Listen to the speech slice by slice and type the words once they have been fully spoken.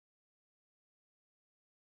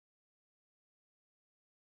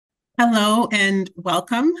Hello and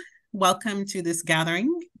welcome. Welcome to this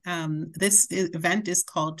gathering. Event is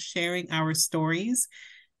called Sharing Our Stories,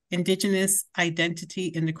 Indigenous Identity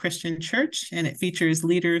in the Christian Church, and it features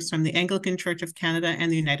leaders from the Anglican Church of Canada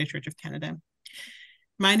and the United Church of Canada.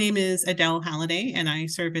 My name is Adele Halliday, and I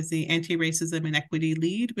serve as the Anti-Racism and Equity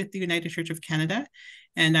Lead with the United Church of Canada.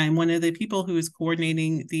 And I'm one of the people who is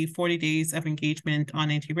coordinating the 40 Days of Engagement on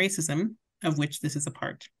Anti-Racism, of which this is a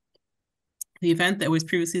part. The event that was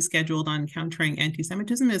previously scheduled on countering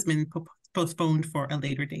anti-Semitism has been postponed for a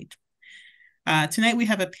later date. Tonight we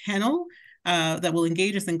have a panel that will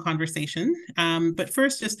engage us in conversation. But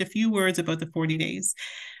first, just a few words about the 40 days.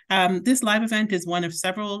 This live event is one of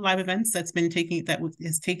several live events that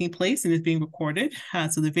is taking place and is being recorded.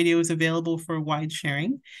 So the video is available for wide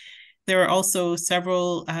sharing. There are also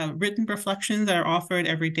several written reflections that are offered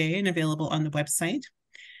every day and available on the website.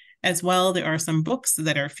 As well, there are some books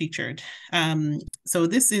that are featured. So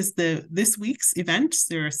this is this week's event.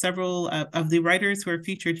 There are several of the writers who are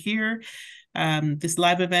featured here, this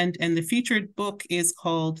live event, and the featured book is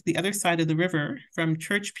called The Other Side of the River, From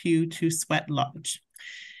Church Pew to Sweat Lodge.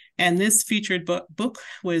 And this featured book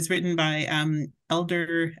was written by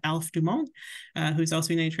Elder Alf Dumont, who's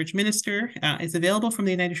also a United Church minister. It's available from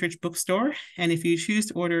the United Church bookstore. And if you choose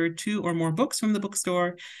to order 2 or more books from the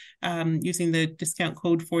bookstore using the discount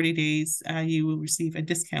code 40 days, you will receive a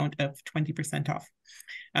discount of 20% off.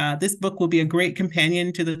 This book will be a great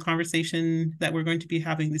companion to the conversation that we're going to be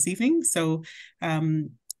having this evening. So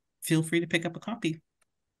feel free to pick up a copy.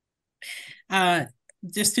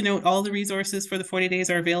 Just to note, all the resources for the 40 days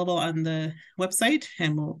are available on the website,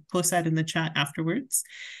 and we'll post that in the chat afterwards.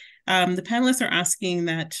 The panelists are asking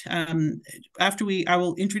that I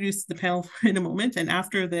will introduce the panel in a moment, and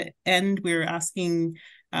after the end, we're asking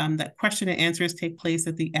that question and answers take place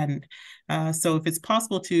at the end. So if it's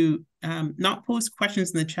possible to not post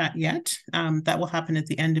questions in the chat yet, that will happen at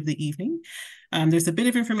the end of the evening. There's a bit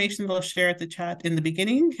of information that I'll share at the chat in the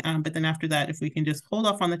beginning, but then after that, if we can just hold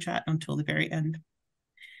off on the chat until the very end.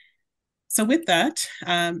 So with that,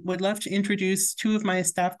 would love to introduce 2 of my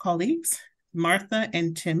staff colleagues, Martha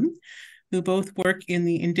and Tim, who both work in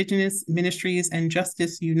the Indigenous Ministries and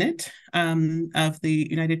Justice Unit of the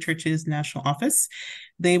United Churches National Office.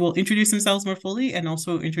 They will introduce themselves more fully and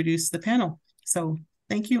also introduce the panel. So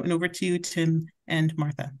thank you, and over to you, Tim and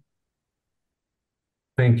Martha.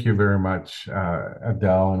 Thank you very much,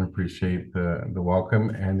 Adele, and appreciate the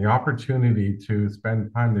welcome and the opportunity to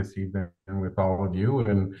spend time this evening with all of you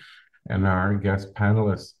and our guest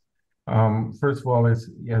panelists. First of all, as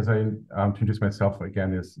I introduce myself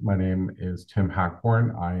again, my name is Tim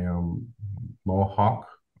Hackborn. I am Mohawk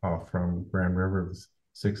from Grand River,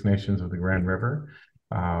 6 Nations of the Grand River.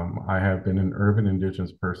 I have been an urban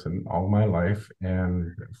Indigenous person all my life,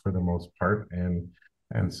 and for the most part, and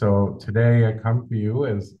so today I come to you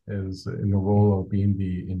as in the role of being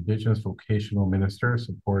the Indigenous vocational minister,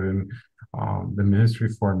 supporting the ministry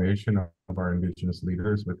formation of our Indigenous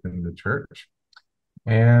leaders within the church.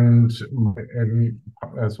 And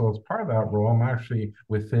as well as part of that role, I'm actually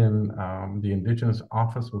within the Indigenous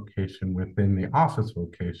office vocation within the office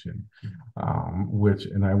vocation,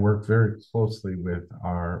 and I work very closely with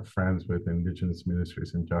our friends with Indigenous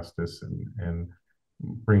Ministries and Justice and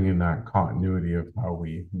bringing that continuity of how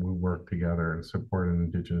we work together and support an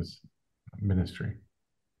Indigenous ministry.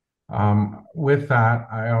 With that,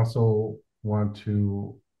 I also want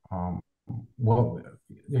to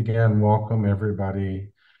welcome everybody.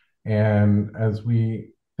 And as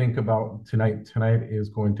we think about tonight is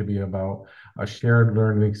going to be about a shared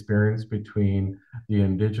learning experience between the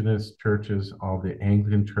Indigenous Churches of the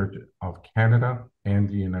Anglican Church of Canada and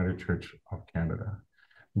the United Church of Canada.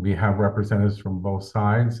 We have representatives from both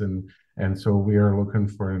sides, and so we are looking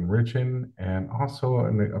for enriching and also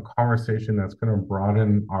a conversation that's going to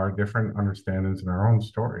broaden our different understandings and our own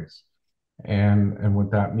stories, and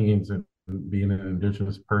what that means in being an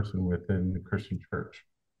Indigenous person within the Christian church.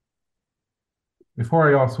 Before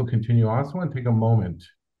I also continue, I also want to take a moment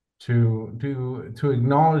to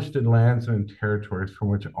acknowledge the lands and territories from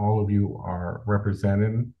which all of you are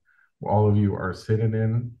represented, all of you are sitting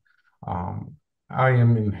in. I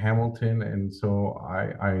am in Hamilton, and so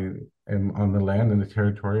I am on the land and the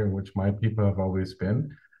territory in which my people have always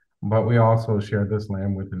been. But we also share this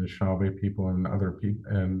land with the Anishinaabe people and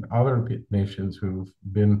other nations who've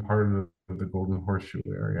been part of the Golden Horseshoe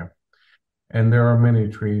area. And there are many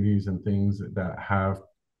treaties and things that have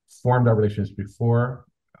formed our relations before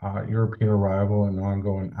European arrival and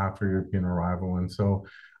ongoing after European arrival. And so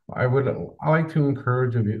I like to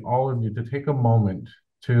encourage all of you to take a moment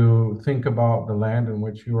to think about the land in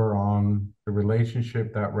which you are on, the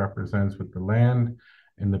relationship that represents with the land,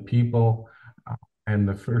 and the people and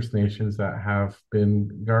the First Nations that have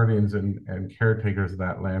been guardians and caretakers of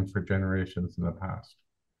that land for generations in the past.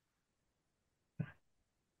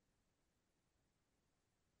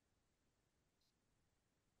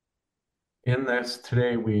 In this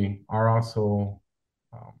today, we are also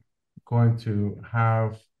um, going to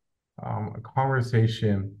have a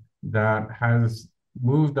conversation that has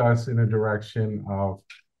moved us in a direction of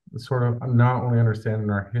sort of not only understanding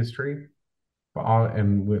our history, but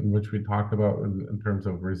in which we talked about in terms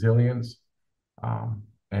of resilience, um,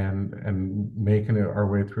 and making it our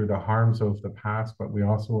way through the harms of the past, but we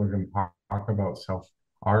also are going to talk about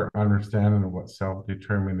our understanding of what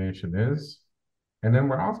self-determination is. And then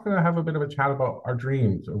we're also going to have a bit of a chat about our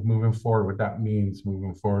dreams of moving forward, what that means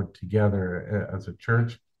moving forward together as a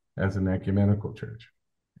church, as an ecumenical church.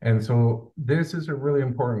 And so this is a really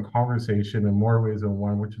important conversation in more ways than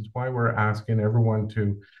one, which is why we're asking everyone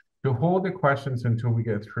to hold the questions until we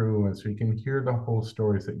get through, and so you can hear the whole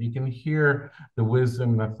story, so that you can hear the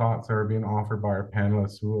wisdom and the thoughts that are being offered by our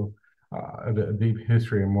panelists who have a deep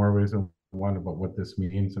history in more ways than one about what this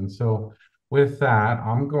means. And so with that,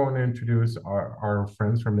 I'm going to introduce our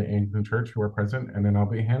friends from the Anglican Church who are present, and then I'll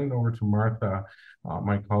be handing over to Martha,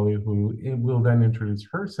 my colleague, who will then introduce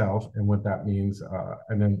herself and what that means,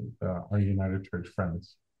 and then our United Church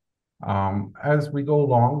friends. As we go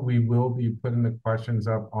along, we will be putting the questions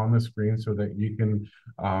up on the screen so that you can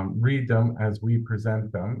read them as we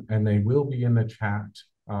present them, and they will be in the chat,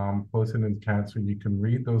 posted in the chat, so you can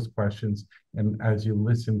read those questions and as you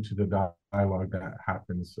listen to the dialogue that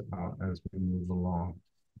happens as we move along.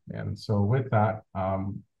 And so with that,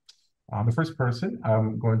 the first person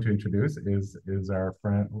I'm going to introduce is our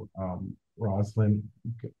friend Rosalind.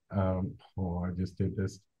 I just did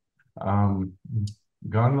this.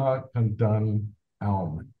 Gunlock Dun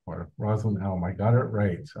Elm, or Rosalind Elm. I got it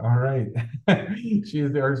right. All right. She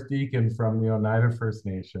is the Archdeacon from the Oneida First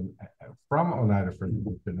Nation,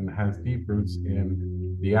 and has deep roots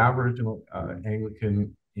in the Aboriginal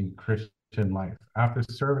Anglican in Christian life. After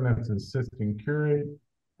serving as an assistant curate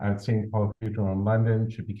at St. Paul's Cathedral in London,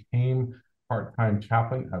 she became part-time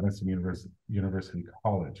chaplain at Western University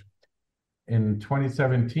College. In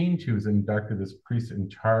 2017, she was inducted as priest in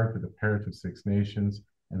charge of the parish of Six Nations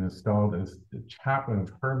and installed as the chaplain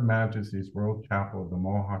of Her Majesty's Royal Chapel of the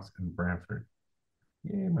Mohawks in Brantford.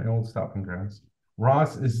 Yay, my old stopping grounds.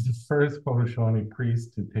 Ross is the first Haudenosaunee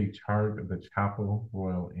priest to take charge of the Chapel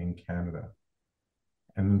Royal in Canada.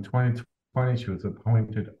 And in 2020, she was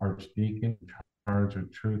appointed Archdeacon in charge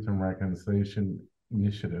of Truth and Reconciliation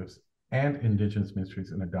Initiatives and Indigenous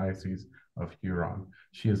Ministries in the Diocese of Huron.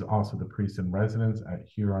 She is also the priest in residence at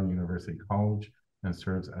Huron University College and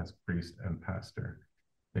serves as priest and pastor.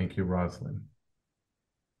 Thank you, Rosalind.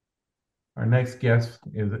 Our next guest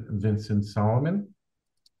is Vincent Solomon.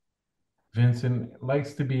 Vincent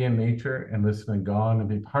likes to be in nature and listen to God and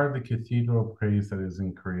be part of the cathedral praise that is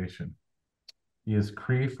in creation. He is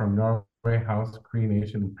Cree from Norway House, Cree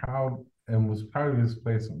Nation, and was proud of his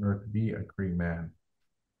place on earth to be a Cree man.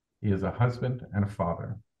 He is a husband and a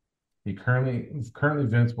father. Currently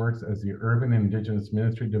Vince works as the Urban Indigenous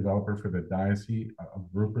Ministry Developer for the Diocese of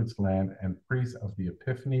Rupert's Land and priest of the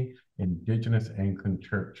Epiphany Indigenous Anglican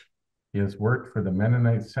Church. He has worked for the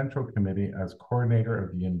Mennonite Central Committee as coordinator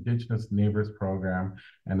of the Indigenous Neighbors Program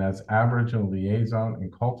and as Aboriginal liaison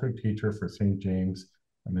and culture teacher for St. James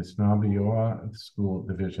and the Snobioa School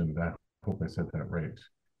Division. I hope I said that right.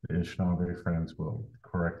 The Anishinaabe friends will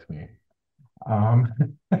correct me.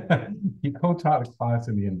 He co-taught a class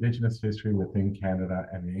in the Indigenous history within Canada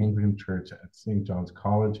and the Anglican Church at St. John's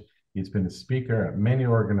College. He's been a speaker at many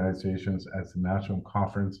organizations as the National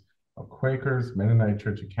Conference of Quakers, Mennonite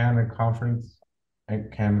Church of Canada Conference,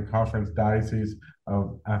 Diocese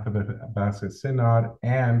of Athabasca Synod,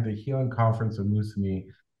 and the Healing Conference of Moosonee,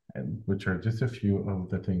 which are just a few of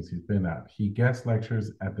the things he's been at. He guest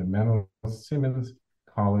lectures at the Menno Simmons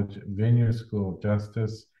College Vineyard School of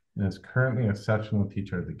Justice, and is currently a sectional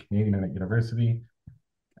teacher at the Canadian Mennonite University.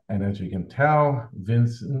 And as you can tell,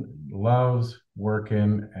 Vincent loves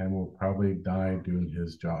working and will probably die doing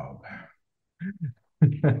his job.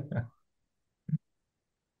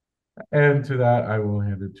 And to that, I will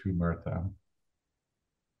hand it to Martha.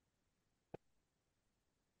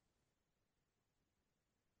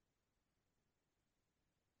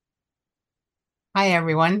 Hi,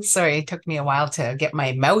 everyone. Sorry, it took me a while to get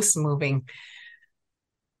my mouse moving.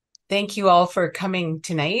 Thank you all for coming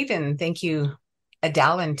tonight, and thank you,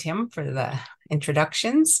 Adele and Tim, for the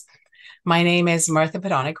introductions. My name is Martha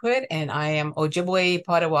Padonicwood, and I am Ojibwe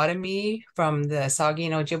Potawatomi from the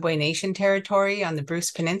Saugeen Ojibwe Nation territory on the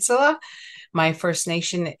Bruce Peninsula, My First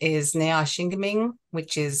Nation is Neoshingaming,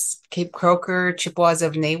 which is Cape Croker, Chippewas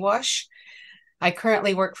of Nawash. I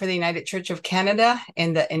currently work for the United Church of Canada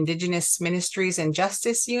in the Indigenous Ministries and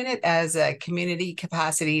Justice Unit as a Community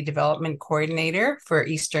Capacity Development Coordinator for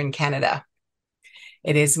Eastern Canada.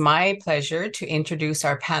 It is my pleasure to introduce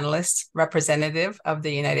our panelists representative of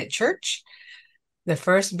the United Church, the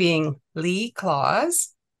first being Lee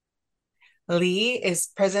Claus. Lee is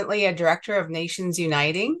presently a Director of Nations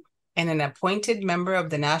Uniting and an appointed member of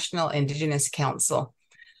the National Indigenous Council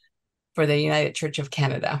for the United Church of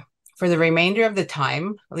Canada. For the remainder of the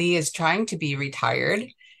time, Lee is trying to be retired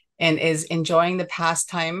and is enjoying the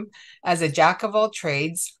pastime as a jack of all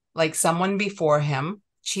trades, like someone before him,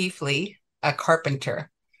 chiefly a carpenter.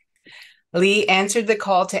 Lee answered the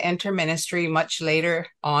call to enter ministry much later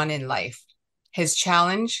on in life. His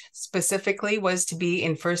challenge specifically was to be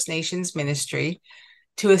in First Nations ministry,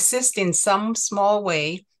 to assist in some small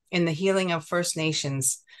way in the healing of First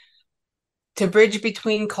Nations, to bridge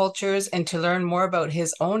between cultures and to learn more about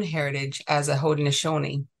his own heritage as a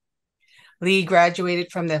Haudenosaunee. Lee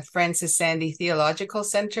graduated from the Francis Sandy Theological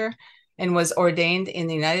Center and was ordained in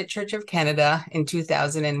the United Church of Canada in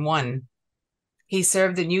 2001. He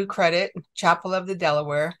served the New Credit Chapel of the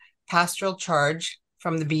Delaware pastoral charge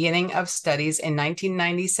from the beginning of studies in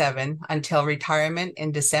 1997 until retirement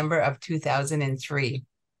in December of 2003.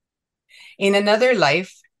 In another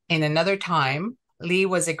life, in another time, Lee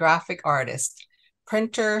was a graphic artist,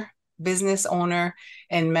 printer, business owner,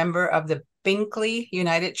 and member of the Binkley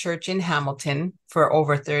United Church in Hamilton for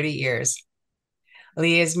over 30 years.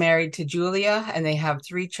 Lee is married to Julia, and they have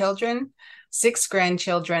 3 children, 6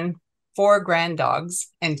 grandchildren, 4 granddogs,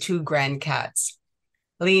 and 2 grandcats.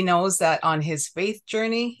 Lee knows that on his faith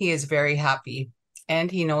journey, he is very happy,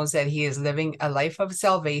 and he knows that he is living a life of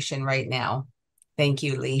salvation right now. Thank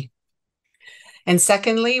you, Lee. And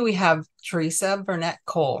secondly, we have Teresa Burnett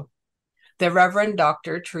Cole. The Reverend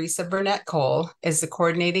Dr. Teresa Burnett Cole is the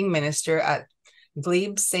coordinating minister at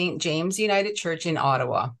Glebe St. James United Church in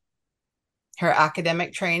Ottawa. Her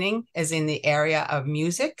academic training is in the area of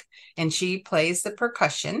music, and she plays the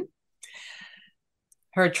percussion.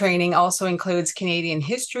 Her training also includes Canadian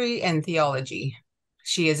history and theology.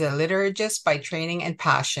 She is a liturgist by training and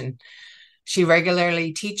passion. She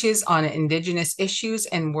regularly teaches on Indigenous issues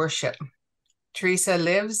and worship. Teresa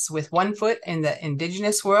lives with one foot in the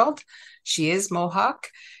Indigenous world. She is Mohawk,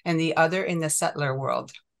 and the other in the settler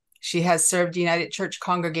world. She has served United Church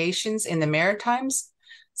congregations in the Maritimes,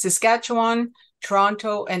 Saskatchewan,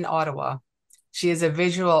 Toronto, and Ottawa. She is a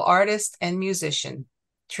visual artist and musician.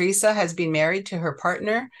 Teresa has been married to her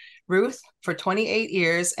partner, Ruth, for 28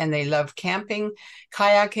 years, and they love camping,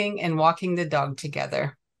 kayaking, and walking the dog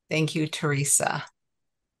together. Thank you, Teresa.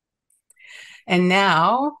 And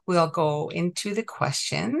now we'll go into the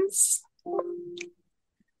questions.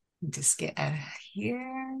 Just get out of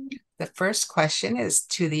here. The first question is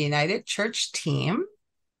to the United Church team.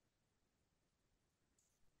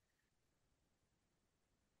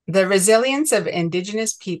 The resilience of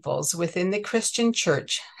Indigenous peoples within the Christian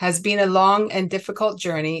Church has been a long and difficult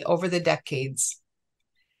journey over the decades.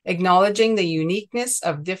 Acknowledging the uniqueness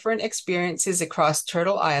of different experiences across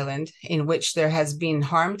Turtle Island, in which there has been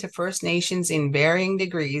harm to First Nations in varying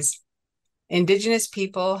degrees, Indigenous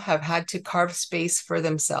people have had to carve space for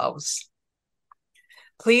themselves.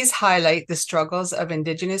 Please highlight the struggles of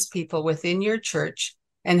Indigenous people within your church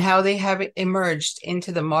and how they have emerged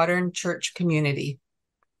into the modern church community.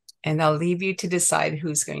 And I'll leave you to decide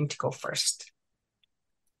who's going to go first.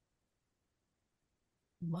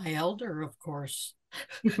 My elder, of course.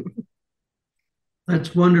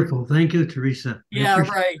 That's wonderful. Thank you, Teresa. Yeah,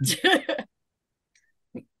 right.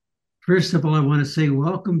 First of all, I want to say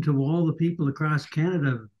welcome to all the people across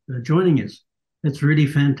Canada joining us. It's really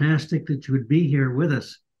fantastic that you would be here with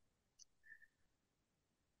us.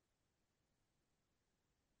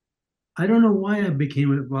 I don't know why I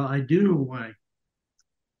became it. Well, I do know why.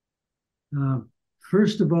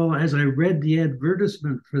 First of all, as I read the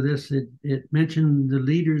advertisement for this, it mentioned the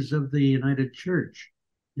leaders of the United Church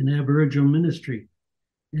in Aboriginal ministry.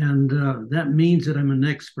 And that means that I'm an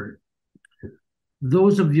expert.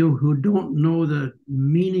 Those of you who don't know the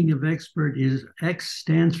meaning of expert is X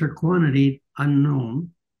stands for quantity,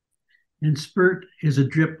 unknown, and spurt is a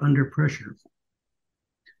drip under pressure.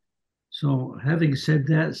 So having said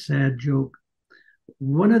that sad joke,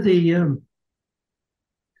 one of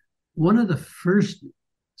the first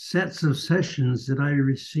sets of sessions that I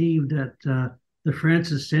received at the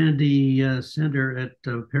Francis Sandy Center at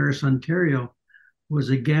Paris, Ontario,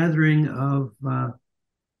 was a gathering of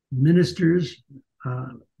ministers,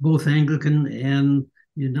 both Anglican and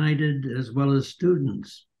United, as well as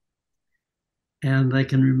students. And I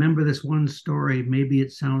can remember this one story. Maybe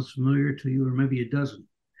it sounds familiar to you, or maybe it doesn't.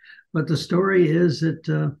 But the story is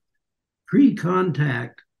that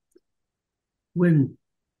pre-contact, when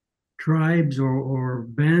tribes or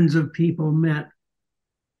bands of people met,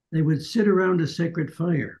 they would sit around a sacred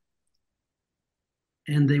fire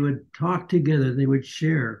and they would talk together, they would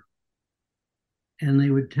share, and they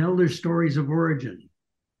would tell their stories of origin.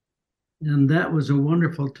 And that was a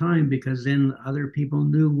wonderful time, because then other people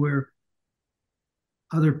knew where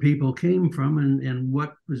other people came from and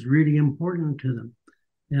what was really important to them.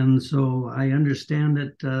 And so I understand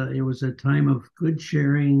that it was a time of good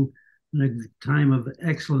sharing and a time of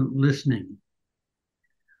excellent listening.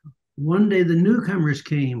 One day the newcomers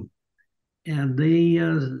came and they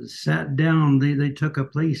sat down. They took a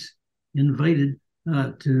place, invited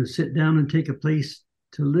to sit down and take a place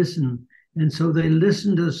to listen. And so they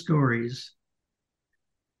listened to the stories,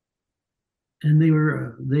 and they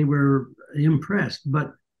were impressed.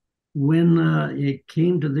 But when it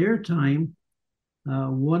came to their time,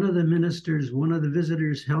 one of the ministers, one of the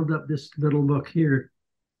visitors, held up this little book here,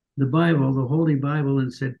 the Bible, the Holy Bible,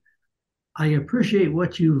 and said, "I appreciate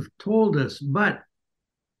what you've told us, but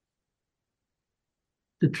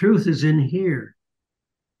the truth is in here.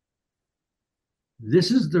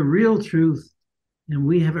 This is the real truth, and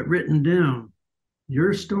we have it written down.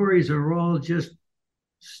 Your stories are all just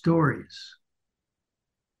stories."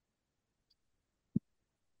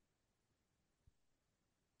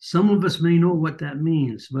 Some of us may know what that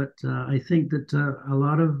means, but I think that a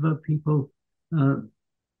lot of people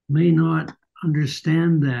may not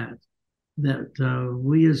understand that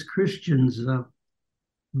we as Christians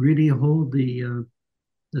really hold the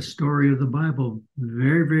story of the Bible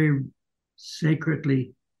very, very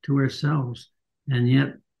sacredly to ourselves, and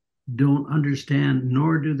yet don't understand,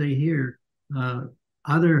 nor do they hear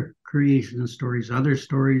other creation stories, other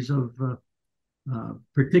stories of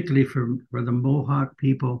particularly for the Mohawk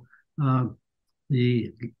people,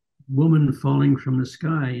 the woman falling from the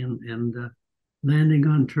sky and landing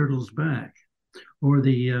on Turtle's back, or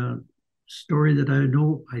the story that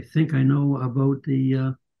I think I know about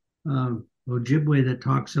the Ojibwe, that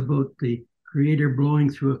talks about the Creator blowing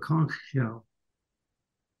through a conch shell.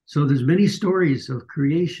 So there's many stories of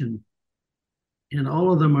creation, and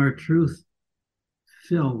all of them are truth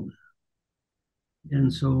filled.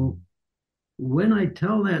 And so when I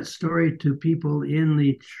tell that story to people in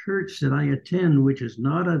the church that I attend, which is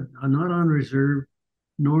not on reserve,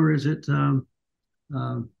 nor is it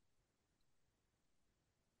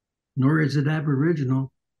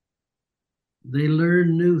Aboriginal, they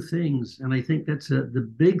learn new things. And I think that's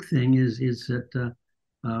the big thing is that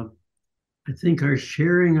I think our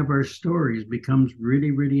sharing of our stories becomes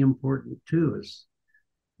really, really important to us.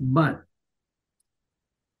 But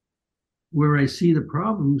where I see the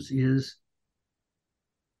problems is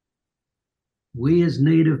we as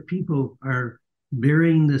Native people are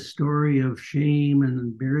bearing the story of shame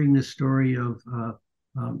and bearing the story of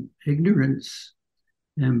ignorance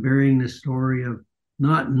and bearing the story of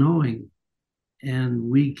not knowing. And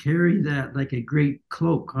we carry that like a great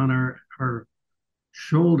cloak on our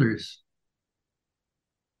shoulders.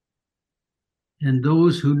 And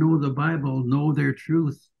those who know the Bible know their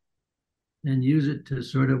truth and use it to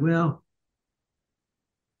sort of, well,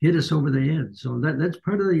 hit us over the head. So that's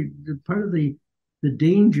part of the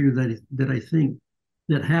danger that I think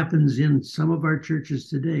that happens in some of our churches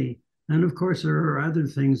today. And of course, there are other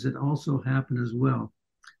things that also happen as well.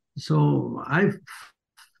 So I've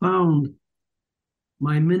found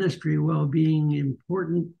my ministry, while being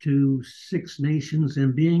important to Six Nations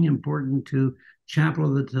and being important to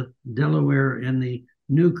Chapel of the Delaware and the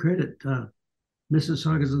New Credit,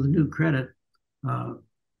 Mississaugas of the New Credit,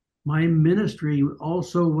 my ministry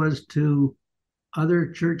also was to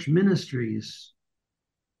other church ministries,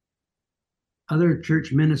 other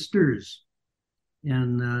church ministers,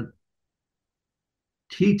 and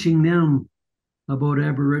teaching them about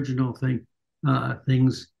Aboriginal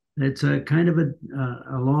things. It's a kind of a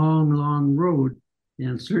long, long road,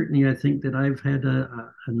 and certainly I think that I've had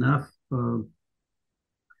enough of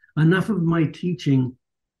my teaching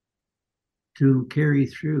to carry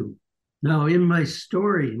through. Now, in my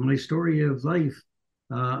story of life,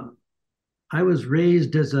 I was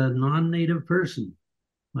raised as a non-Native person.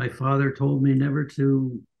 My father told me never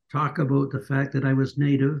to talk about the fact that I was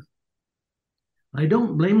Native. I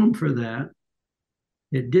don't blame him for that.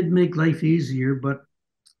 It did make life easier, but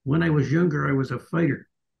when I was younger, I was a fighter.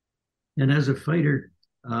 And as a fighter,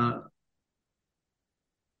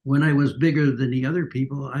 when I was bigger than the other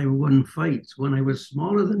people, I won fights. When I was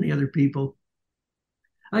smaller than the other people,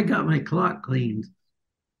 I got my clock cleaned.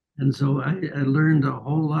 And so I learned a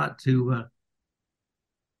whole lot to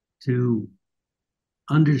to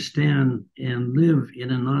understand and live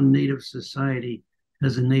in a non-Native society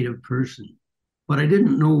as a Native person. But I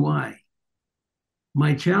didn't know why.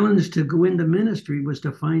 My challenge to go into ministry was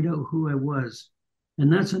to find out who I was.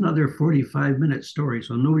 And that's another 45-minute story,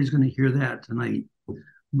 so nobody's going to hear that tonight.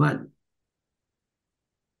 But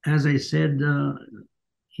as I said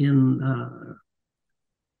in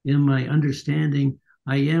my understanding,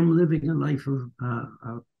 I am living a life of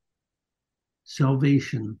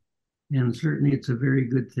salvation, and certainly it's a very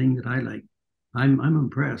good thing that I like. I'm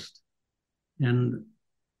impressed, and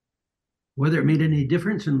whether it made any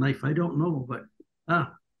difference in life, I don't know. But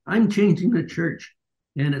I'm changing the church,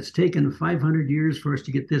 and it's taken 500 years for us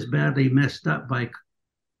to get this badly messed up by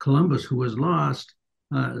Columbus, who was lost,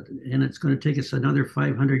 and it's going to take us another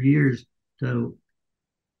 500 years to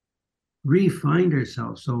re-find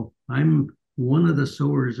ourselves. So I'm one of the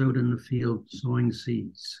sowers out in the field sowing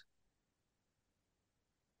seeds.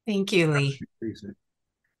 Thank you, Lee.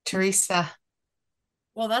 Teresa.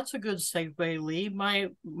 Well, that's a good segue, Lee. My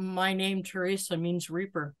name, Teresa, means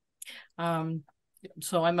reaper.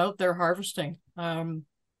 So I'm out there harvesting. The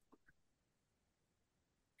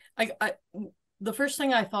first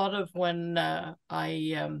thing I thought of when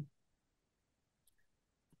I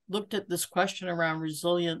looked at this question around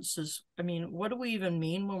resilience is, I mean, what do we even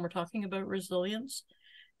mean when we're talking about resilience?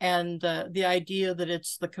 And the idea that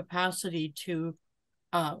it's the capacity to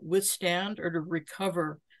withstand or to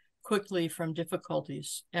recover quickly from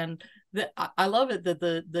difficulties. And I love it that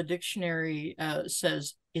the dictionary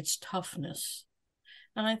says it's toughness.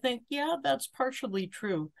 And I think, yeah, that's partially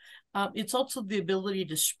true. It's also the ability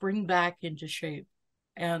to spring back into shape.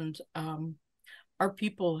 And our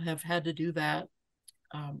people have had to do that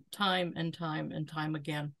time and time and time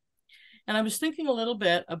again. And I was thinking a little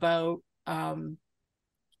bit about the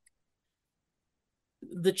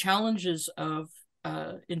challenges of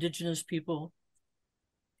Indigenous people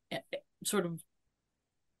sort of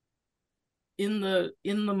in the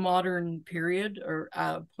modern period or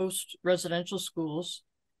post-residential schools.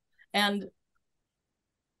 And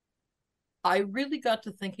I really got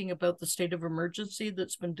to thinking about the state of emergency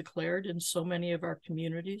that's been declared in so many of our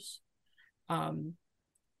communities. And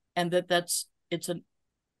it's an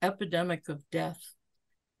epidemic of death,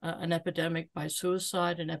 an epidemic by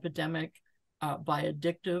suicide, an epidemic by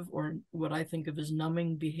addictive or what I think of as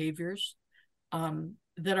numbing behaviors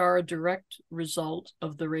that are a direct result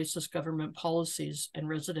of the racist government policies and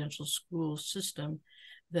residential school system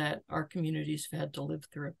that our communities have had to live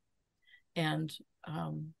through. And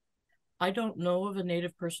I don't know of a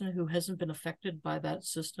Native person who hasn't been affected by that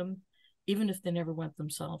system, even if they never went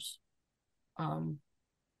themselves.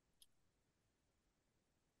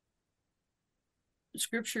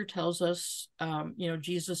 Scripture tells us,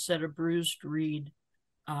 Jesus said, a bruised reed,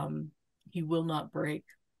 he will not break.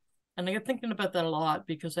 And I got thinking about that a lot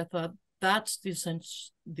because I thought that's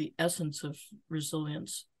the essence of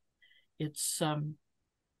resilience. It's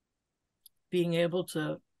being able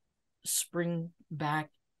to spring back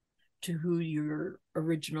to who your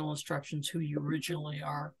original instructions, who you originally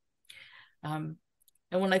are. And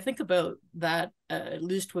when I think about that, at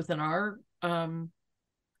least within our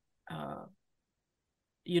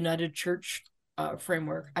United Church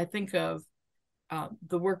framework, I think of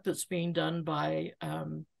the work that's being done by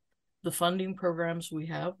the funding programs we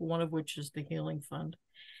have, one of which is the Healing Fund.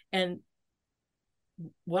 And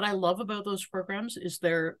what I love about those programs is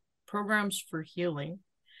they're programs for healing.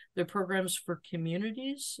 They're programs for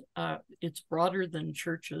communities. It's broader than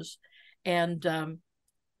churches. And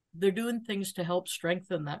they're doing things to help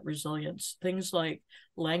strengthen that resilience. Things like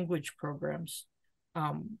language programs,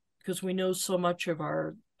 because we know so much of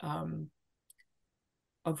our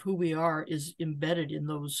of who we are is embedded in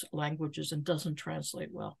those languages and doesn't translate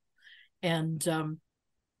well. And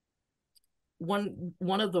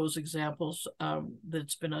one of those examples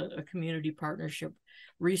that's been a community partnership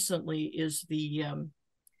recently is the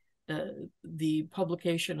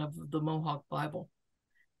publication of the Mohawk Bible,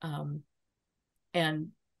 and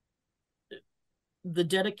the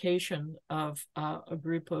dedication of a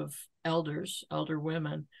group of elder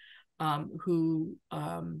women who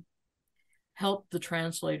helped the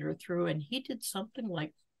translator through, and he did something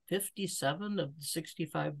like 57 of the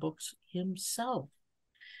 65 books himself,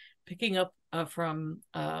 picking up from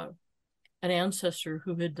an ancestor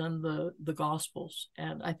who had done the Gospels.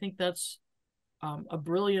 And I think that's a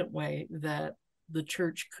brilliant way that the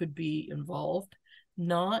church could be involved,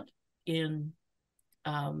 not in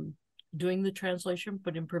doing the translation,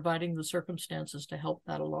 but in providing the circumstances to help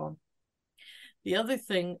that along. The other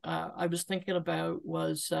thing I was thinking about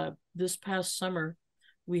was this past summer,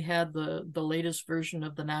 we had the latest version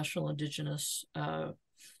of the National Indigenous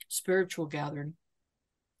spiritual gathering.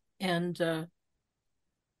 And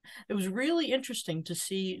it was really interesting to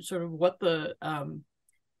see sort of what the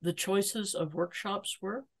choices of workshops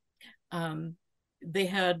were. They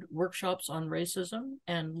had workshops on racism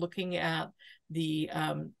and looking at the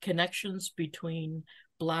connections between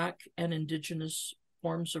Black and Indigenous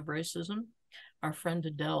forms of racism. Our friend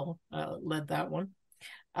Adele led that one.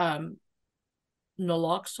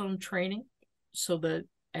 Naloxone training, so that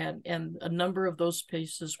and a number of those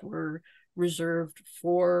spaces were reserved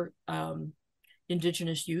for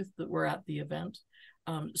Indigenous youth that were at the event.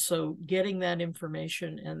 So getting that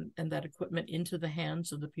information and that equipment into the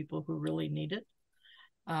hands of the people who really need it.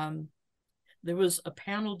 There was a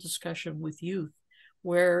panel discussion with youth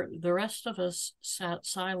where the rest of us sat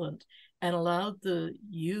silent and allowed the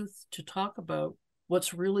youth to talk about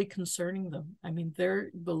what's really concerning them. I mean,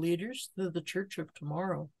 they're the leaders, they're the church of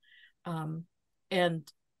tomorrow.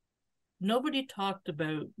 And nobody talked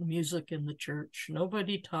about music in the church.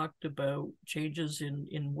 Nobody talked about changes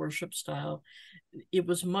in worship style. It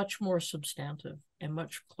was much more substantive and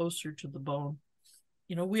much closer to the bone.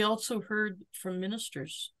 You know, we also heard from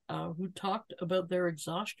ministers who talked about their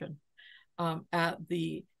exhaustion at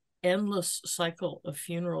the endless cycle of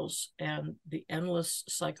funerals and the endless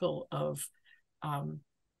cycle of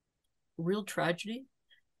real tragedy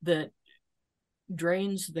that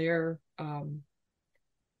drains their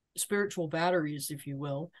spiritual batteries, if you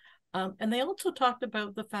will. And they also talked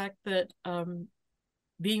about the fact that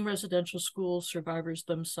being residential school survivors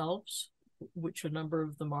themselves, which a number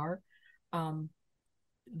of them are,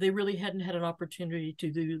 they really hadn't had an opportunity to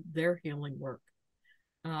do their healing work.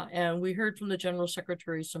 And we heard from the General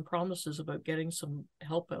Secretary some promises about getting some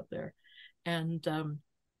help out there. And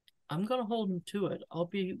I'm going to hold him to it. I'll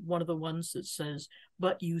be one of the ones that says,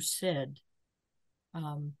 but you said,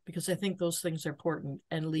 because I think those things are important.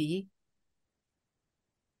 And Lee,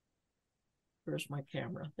 where's my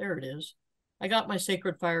camera? There it is. I got my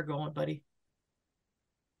sacred fire going, buddy.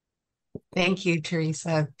 Thank you,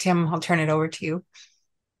 Teresa. Tim, I'll turn it over to you.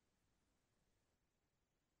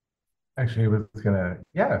 Actually, I was gonna,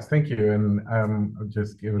 yes, thank you. And I'll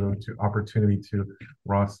just give it an opportunity to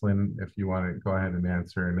Rosalind, if you want to go ahead and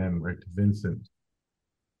answer, and then right to Vincent.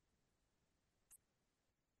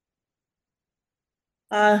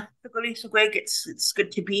 So Greg, it's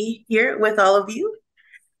good to be here with all of you.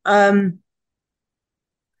 I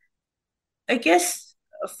guess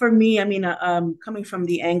for me, I mean, coming from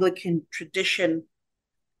the Anglican tradition,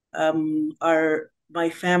 my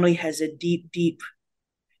family has a deep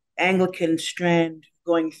Anglican strand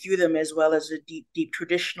going through them, as well as a deep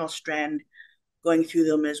traditional strand going through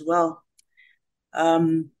them as well.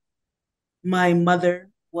 My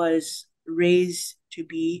mother was raised to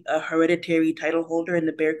be a hereditary title holder in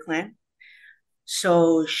the Bear clan.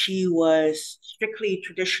 So she was strictly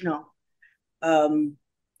traditional.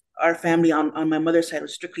 Our family on my mother's side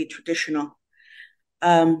was strictly traditional.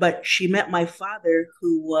 But she met my father,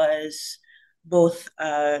 who was both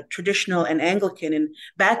traditional and Anglican. And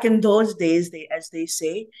back in those days, as they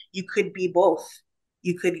say, you could be both.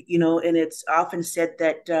 You could, and it's often said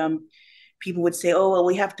that people would say, oh, well,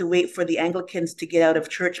 we have to wait for the Anglicans to get out of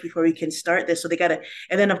church before we can start this. So they got to,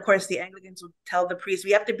 and then of course the Anglicans would tell the priest, we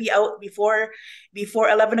have to be out before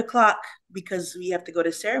 11 o'clock because we have to go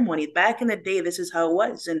to ceremony. Back in the day, this is how it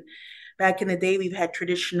was. And back in the day, we've had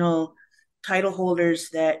traditional title holders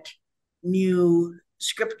that knew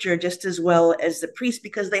scripture just as well as the priest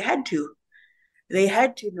because they had to. They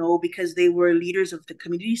had to know because they were leaders of the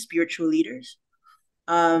community, spiritual leaders.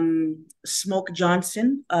 Smoke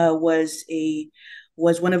Johnson was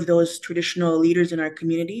one of those traditional leaders in our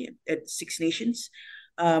community at Six Nations,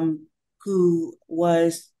 who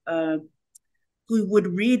would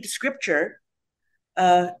read scripture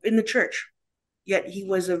in the church. Yet he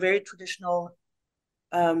was a very traditional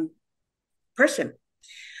person.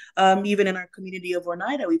 Even in our community of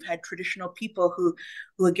Oneida, we've had traditional people who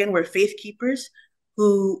again were faith keepers,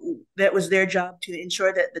 who that was their job to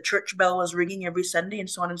ensure that the church bell was ringing every Sunday and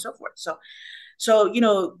so on and so forth. So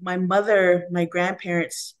my mother, my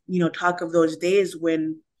grandparents, talk of those days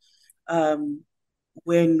when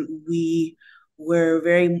we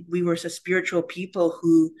were a spiritual people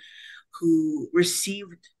who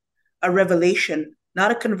received a revelation,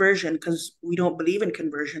 not a conversion, because we don't believe in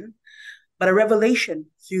conversion, but a revelation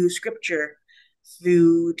through scripture,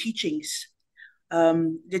 through teachings.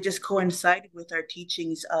 That just coincided with our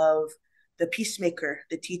teachings of the peacemaker,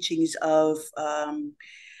 the teachings of our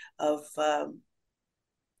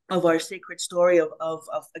sacred story of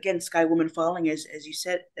again, Sky Woman falling, as you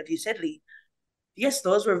said, Lee. Yes,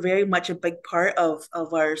 those were very much a big part of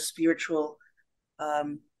our spiritual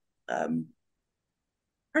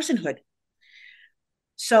personhood.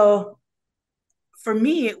 So for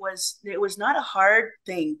me, it was not a hard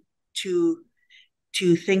thing to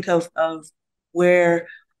think of where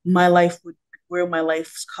my life would where my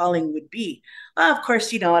life's calling would be. Of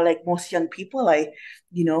course, like most young people, I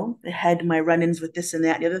had my run-ins with this and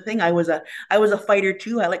that. The other thing, I was a fighter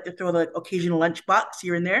too. I like to throw the occasional lunchbox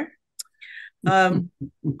here and there.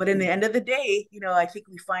 But in the end of the day, I think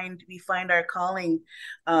we find our calling,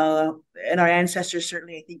 and our ancestors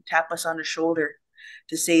certainly, I think, tap us on the shoulder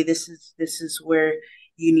to say this is where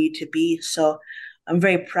you need to be. So I'm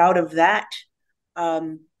very proud of that.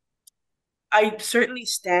 Um, I certainly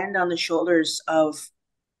stand on the shoulders of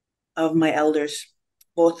my elders,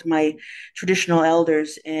 both my traditional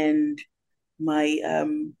elders and my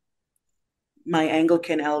my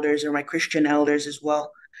Anglican elders or my Christian elders as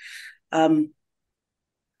well. Um,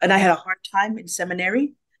 and I had a hard time in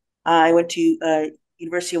seminary. I went to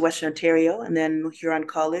University of Western Ontario and then Huron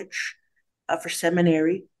College for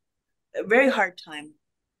seminary. A very hard time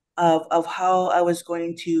of how I was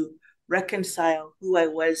going to reconcile who I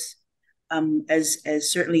was,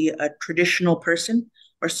 as certainly a traditional person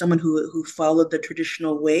or someone who followed the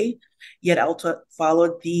traditional way, yet also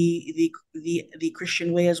followed the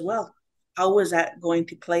Christian way as well. How was that going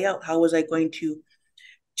to play out? How was I going to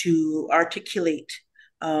articulate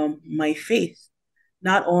my faith,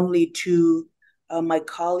 not only to my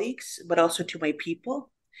colleagues but also to my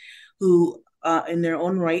people who, in their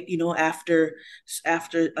own right, after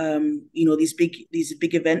these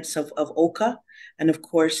big events of Oka, and of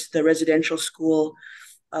course the residential school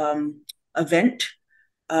event,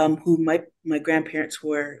 who my grandparents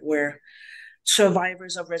were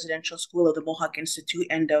survivors of residential school of the Mohawk Institute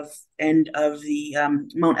and of the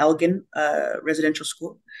Mount Elgin residential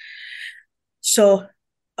school. So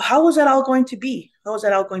how was that all going to be? How was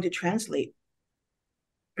that all going to translate?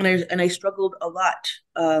 And I struggled a lot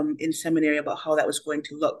in seminary about how that was going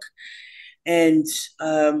to look. And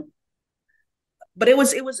but it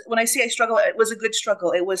was when I say I struggle, it was a good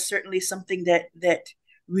struggle. It was certainly something that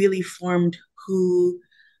really formed who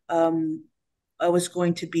I was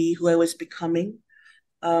going to be, who I was becoming.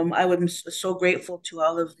 I was so grateful to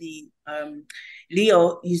all of the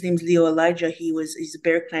Leo. His name's Leo Elijah. He's a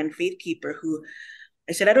Bear Clan faith keeper who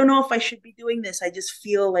I said, I don't know if I should be doing this. I just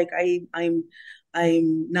feel like I'm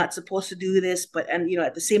not supposed to do this, but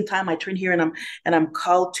at the same time I turn here and I'm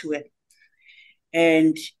called to it.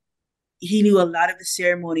 And he knew a lot of the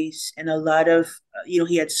ceremonies and a lot of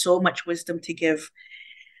he had so much wisdom to give.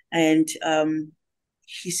 And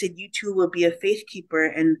he said, you too will be a faith keeper,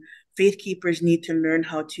 and faith keepers need to learn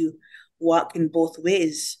how to walk in both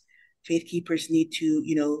ways. Faith keepers need to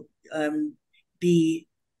be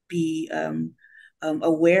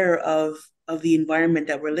aware of the environment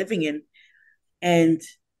that we're living in. And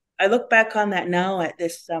I look back on that now at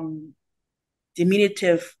this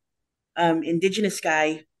diminutive Indigenous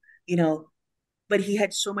guy, but he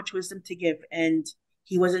had so much wisdom to give, and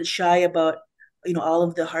he wasn't shy about all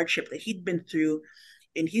of the hardship that he'd been through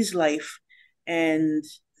in his life, and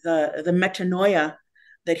the metanoia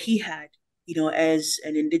that he had, as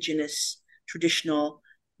an Indigenous traditional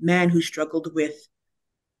man who struggled with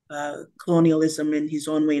colonialism in his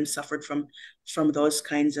own way and suffered from those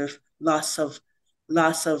kinds of loss of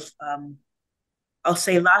I'll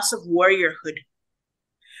say loss of warriorhood,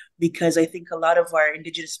 because I think a lot of our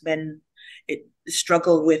Indigenous men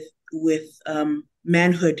struggle with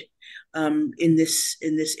manhood in this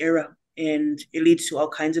era, and it leads to all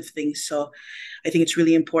kinds of things. So I think it's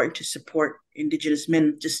really important to support Indigenous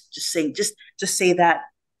men. Just say that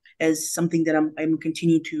as something that I'm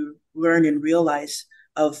continuing to learn and realize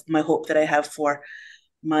of my hope that I have for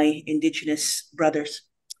my Indigenous brothers.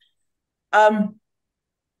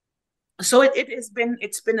 So it's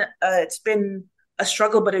been a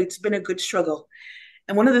struggle, but it's been a good struggle.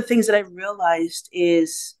 And one of the things that I've realized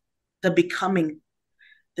is the becoming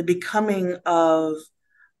of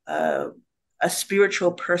a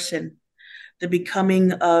spiritual person, the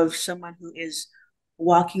becoming of someone who is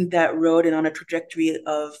walking that road and on a trajectory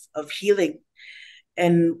of healing,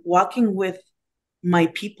 and walking with my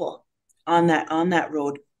people on that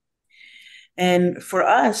road. And for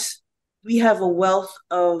us, we have a wealth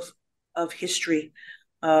of history.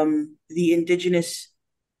 The Indigenous,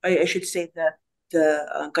 I should say,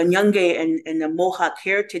 the Ganyange and the Mohawk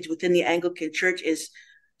heritage within the Anglican Church is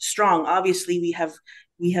strong. Obviously, we have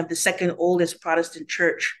the second oldest Protestant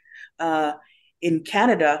church in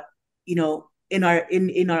Canada, in our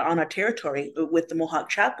on our territory with the Mohawk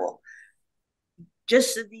Chapel.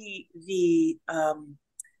 Just the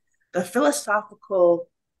philosophical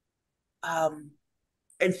and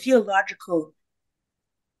theological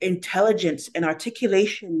intelligence and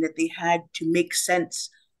articulation that they had to make sense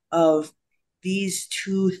of these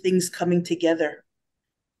two things coming together.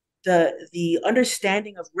 The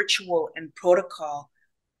understanding of ritual and protocol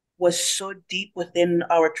was so deep within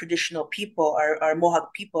our traditional people, our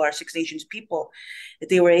Mohawk people, our Six Nations people, that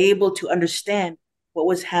they were able to understand what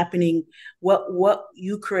was happening, what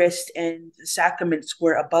Eucharist and the sacraments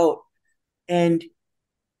were about, and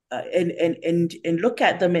look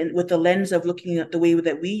at them with the lens of looking at the way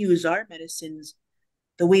that we use our medicines,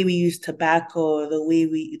 the way we use tobacco, the way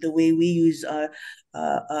we use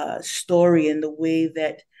story, and the way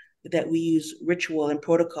that we use ritual and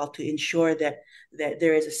protocol to ensure that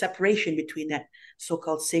there is a separation between that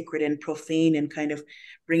so-called sacred and profane, and kind of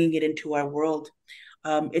bringing it into our world.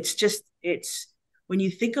 It's when you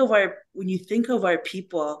think of our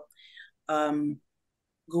people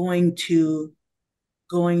going to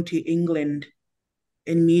England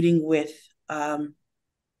and meeting with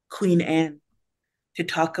Queen Anne to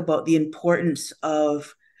talk about the importance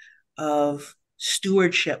of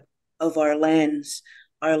stewardship of our lands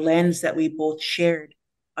that we both shared,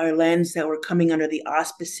 our lands that were coming under the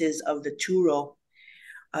auspices of the Turo.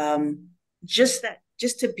 Just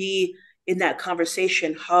to be in that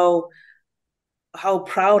conversation, how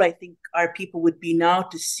proud I think our people would be now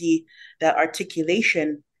to see that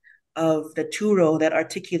articulation of the Turo, that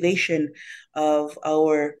articulation of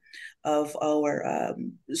our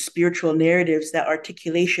spiritual narratives, that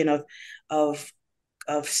articulation of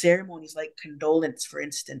ceremonies like condolence, for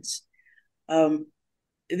instance.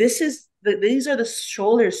 These are the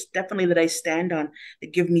shoulders definitely that I stand on,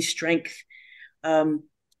 that give me strength to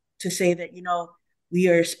say that, we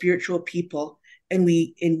are a spiritual people, and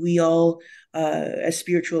we all as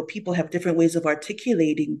spiritual people have different ways of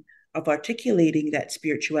articulating that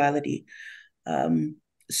spirituality.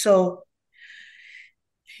 So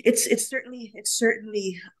it's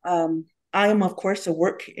certainly I am, of course, a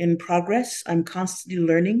work in progress. I'm constantly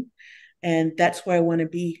learning, and that's where I want to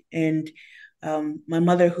be. And my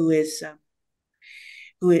mother, who is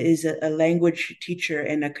a language teacher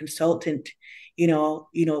and a consultant,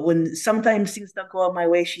 when sometimes things don't go my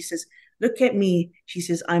way, she says, "Look at me." She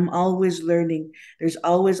says, "I'm always learning. There's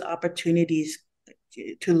always opportunities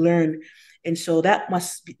to learn." And so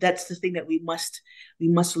that's the thing that we must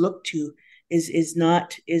look to, is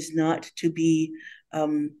not to be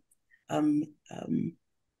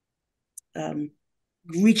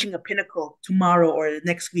reaching a pinnacle tomorrow or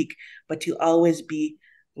next week, but to always be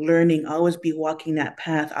learning, always be walking that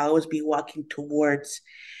path, always be walking towards.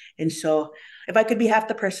 And so if I could be half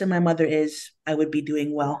the person my mother is, I would be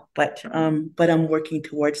doing well, but I'm working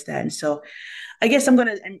towards that. And so I guess I'm going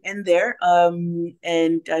to end there,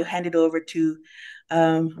 and I hand it over to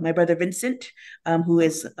my brother Vincent, who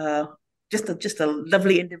is just a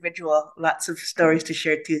lovely individual, lots of stories to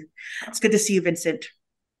share too. It's good to see you, Vincent.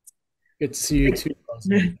 Good to see you too.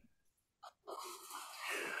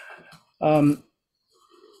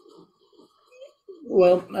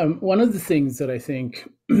 One of the things that I think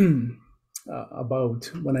about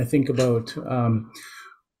when I think about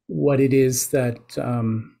what it is that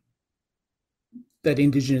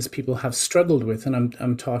Indigenous people have struggled with, and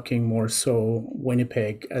I'm talking more so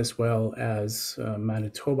Winnipeg as well as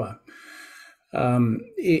Manitoba,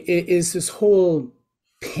 it is this whole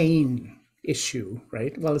pain issue,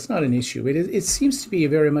 right? Well, it's not an issue. It seems to be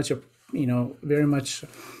very much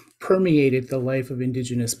permeated the life of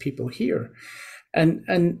Indigenous people here. And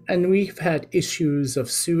we've had issues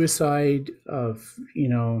of suicide, of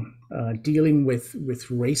dealing with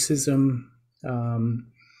racism,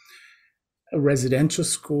 residential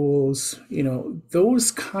schools,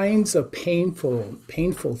 those kinds of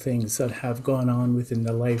painful things that have gone on within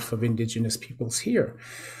the life of Indigenous peoples here,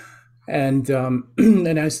 and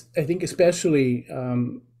I think especially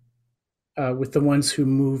with the ones who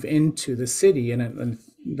move into the city, and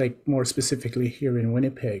like more specifically here in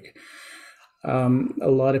Winnipeg. A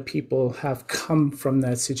lot of people have come from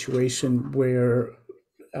that situation where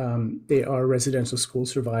they are residential school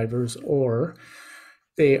survivors, or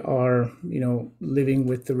they are, living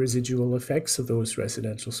with the residual effects of those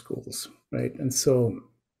residential schools, right? And so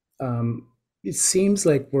it seems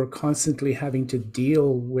like we're constantly having to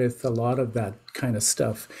deal with a lot of that kind of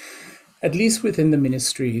stuff, at least within the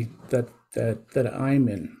ministry that I'm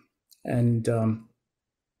in. And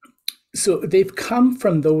so they've come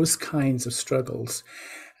from those kinds of struggles.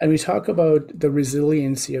 And we talk about the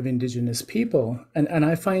resiliency of Indigenous people. And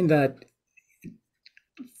I find that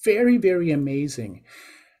very, very amazing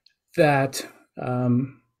that,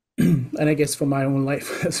 and I guess for my own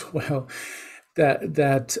life as well,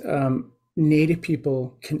 that Native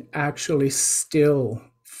people can actually still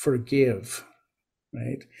forgive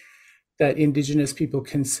right? That Indigenous people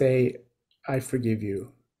can say, I forgive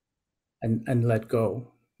you, and let go.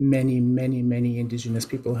 Many, many, many Indigenous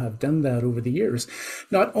people have done that over the years,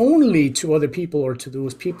 not only to other people or to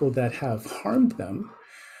those people that have harmed them,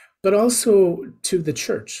 but also to the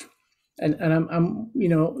church. And I'm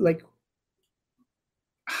like,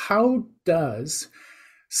 how does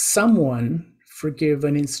someone forgive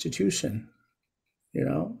an institution?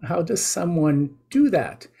 How does someone do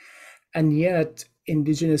that? And yet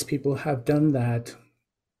Indigenous people have done that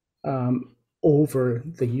over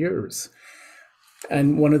the years.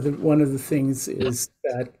 And one of the things is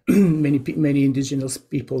that many Indigenous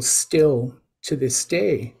people still, to this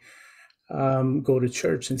day, go to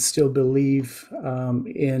church and still believe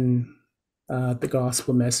in the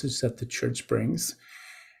gospel message that the church brings.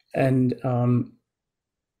 And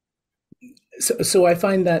so I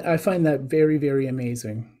find that very, very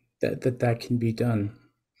amazing that can be done.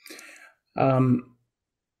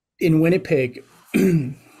 In Winnipeg,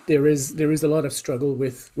 there is a lot of struggle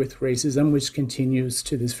with racism, which continues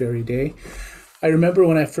to this very day. I remember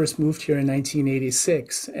when I first moved here in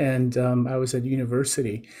 1986, and I was at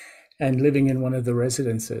university and living in one of the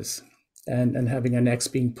residences, and having an X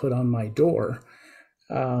being put on my door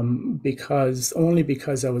because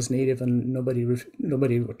I was Native and nobody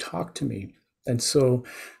would talk to me. And so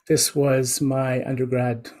this was my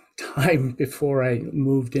undergrad time before I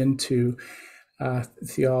moved into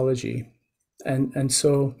theology. And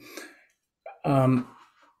so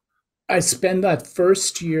I spent that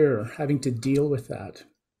first year having to deal with that.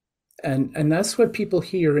 And that's what people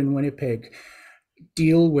here in Winnipeg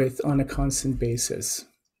deal with on a constant basis,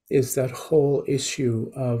 is that whole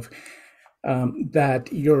issue of that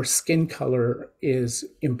your skin color is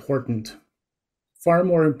important, far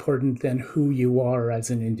more important than who you are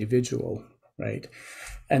as an individual, right?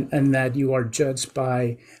 And that you are judged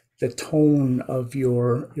by the tone of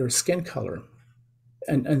your skin color.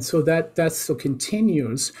 And so that still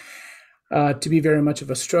continues to be very much of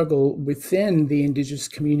a struggle within the Indigenous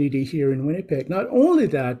community here in Winnipeg. Not only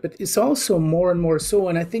that, but it's also more and more so,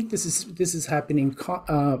 and I think this is happening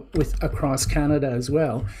across Canada as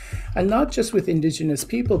well, and not just with Indigenous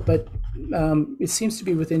people, but it seems to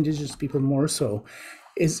be with Indigenous people more so.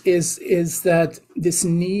 Is that this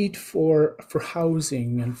need for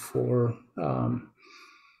housing and for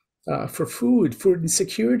food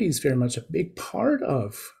insecurity is very much a big part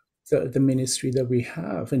of the ministry that we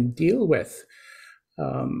have and deal with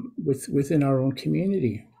within our own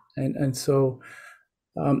community. And so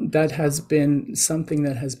that has been something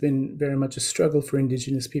that has been very much a struggle for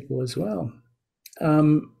Indigenous people as well.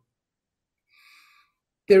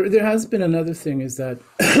 There has been another thing, is that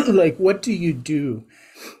like, what do you do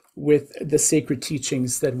with the sacred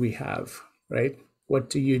teachings that we have, right? What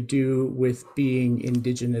do you do with being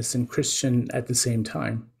Indigenous and Christian at the same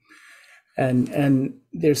time? And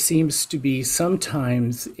there seems to be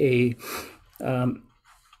sometimes a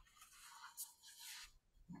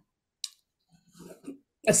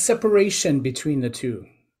separation between the two.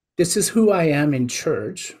 This is who I am in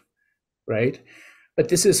church, right? But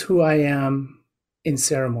this is who I am in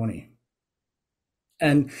ceremony.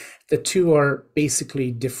 And the two are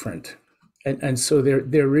basically different. And so there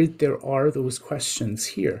are those questions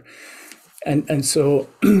here. And so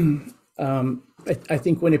I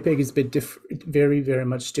think Winnipeg is a bit very, very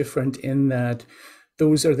much different in that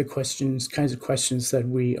those are the kinds of questions that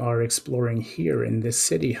we are exploring here in this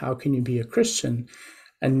city. How can you be a Christian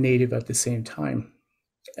and Native at the same time?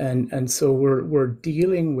 And so we're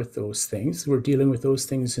dealing with those things. We're dealing with those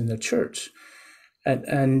things in the church,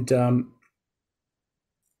 and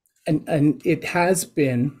it has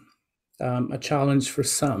been a challenge for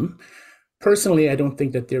some. Personally, I don't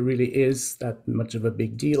think that there really is that much of a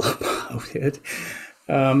big deal about it,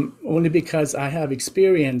 only because I have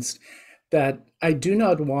experienced that I do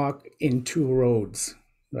not walk in two roads,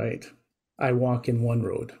 right? I walk in one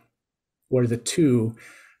road, where the two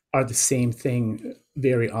are the same thing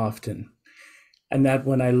very often. And that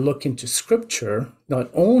when I look into scripture, not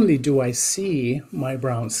only do I see my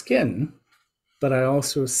brown skin, but I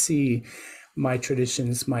also see my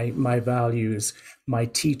traditions, my values, my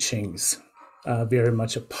teachings, very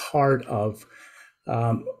much a part of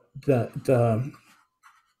the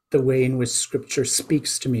way in which scripture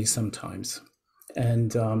speaks to me sometimes.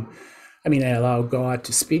 And I mean, I allow God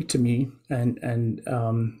to speak to me and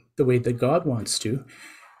the way that God wants to.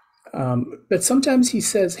 But sometimes he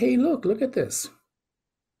says, hey, look at this.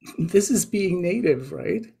 This is being Native,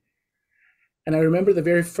 right? And I remember the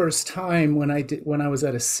very first time when I was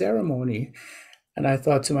at a ceremony, and I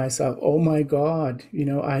thought to myself, oh my God,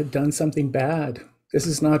 I've done something bad. This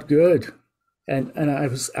is not good. And I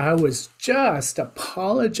was just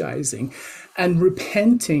apologizing and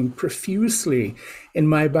repenting profusely in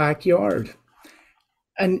my backyard.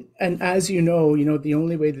 And as you know, the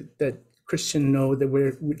only way that Christians know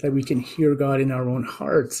that we can hear God in our own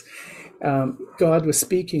hearts, God was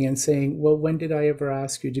speaking and saying, well, when did I ever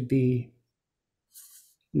ask you to be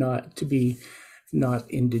not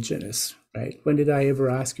Indigenous, right? When did I ever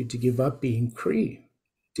ask you to give up being Cree,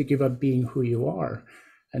 to give up being who you are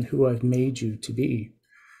and who I've made you to be?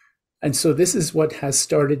 And so this is what has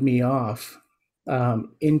started me off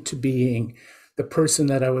into being the person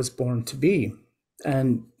that I was born to be.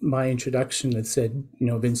 And my introduction that said,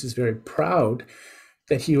 Vince is very proud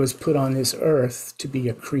that he was put on this earth to be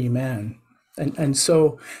a Cree man. And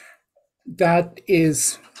so that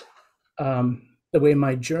is the way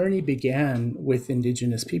my journey began with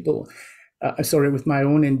Indigenous people, with my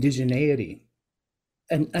own indigeneity.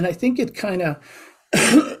 And I think it kind of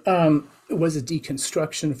was a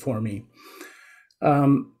deconstruction for me.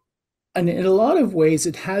 And in a lot of ways,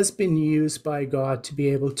 it has been used by God to be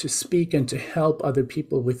able to speak and to help other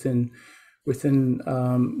people within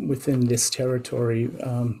this territory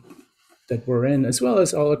that we're in, as well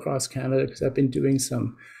as all across Canada, because I've been doing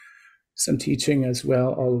some teaching as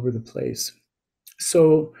well all over the place.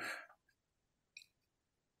 So,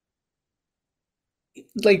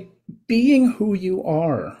 like, being who you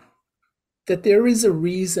are, that there is a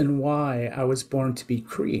reason why I was born to be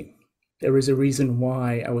Cree. There is a reason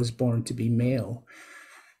why I was born to be male.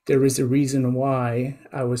 There is a reason why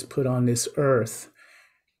I was put on this earth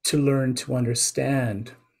to learn to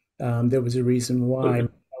understand. There was a reason why my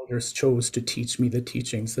elders chose to teach me the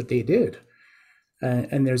teachings that they did.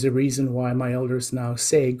 And there's a reason why my elders now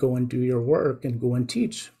say, go and do your work and go and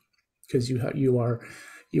teach, because you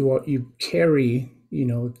carry,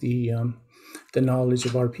 the knowledge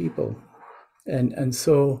of our people. And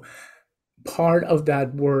so part of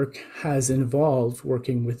that work has involved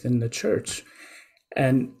working within the church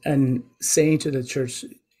and saying to the church,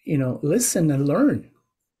 listen and learn.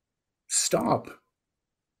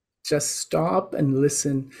 Just stop and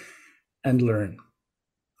listen and learn.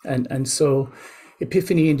 And so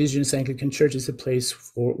Epiphany Indigenous Anglican Church is a place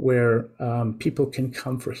where people can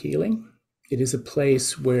come for healing. It is a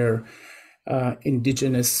place where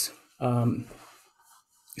Indigenous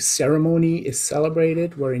ceremony is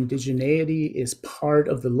celebrated, where indigeneity is part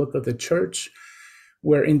of the look of the church,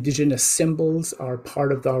 where Indigenous symbols are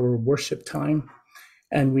part of our worship time.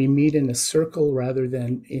 And we meet in a circle rather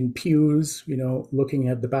than in pews, looking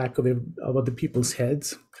at the back of other people's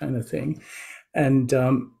heads, kind of thing. And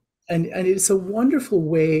it's a wonderful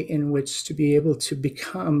way in which to be able to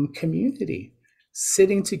become community,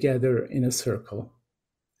 sitting together in a circle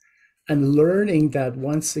and learning that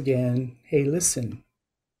once again, hey, listen,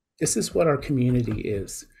 this is what our community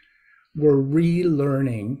is. We're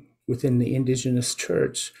relearning within the Indigenous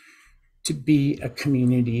Church to be a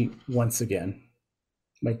community once again,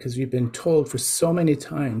 right? Because we've been told for so many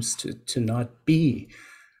times to not be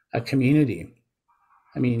a community.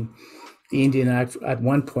 I mean, the Indian Act at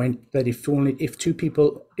one point that if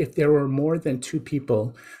there were more than two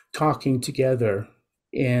people talking together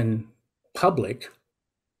in public,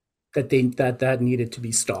 that needed to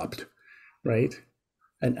be stopped, right?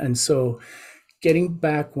 And so getting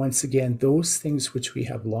back once again those things which we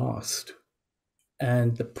have lost,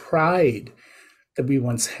 and the pride that we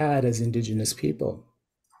once had as Indigenous people,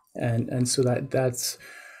 and so that's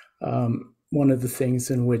one of the things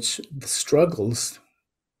in which the struggles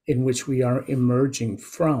in which we are emerging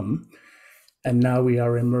from, and now we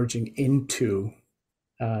are emerging into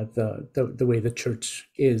the way the church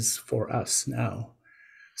is for us now.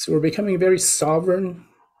 So we're becoming a very sovereign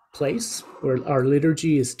place where our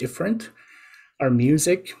liturgy is different, our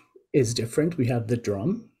music is different. We have the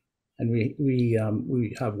drum, and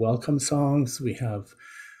we have welcome songs. We have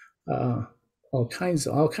all kinds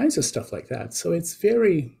of stuff like that. So it's a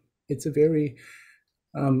very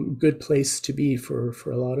good place to be for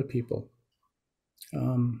a lot of people.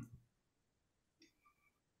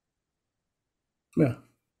 Yeah,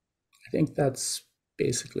 I think that's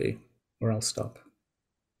basically where I'll stop.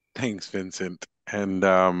 Thanks, Vincent. And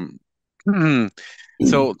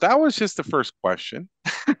so that was just the first question.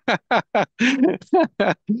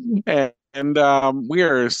 And we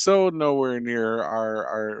are so nowhere near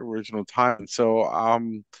our original time. So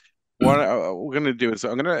what we're going to do is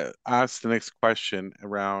I'm going to ask the next question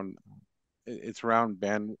around, it's around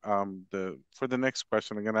band. For the next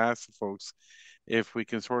question, I'm going to ask the folks if we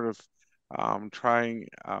can sort of try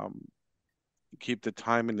and keep the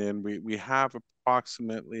timing in. We have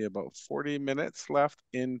approximately about 40 minutes left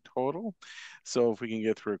in total. So if we can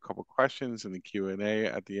get through a couple questions in the Q&A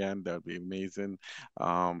at the end, that would be amazing.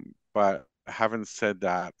 But having said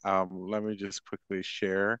that, let me just quickly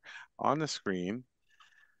share on the screen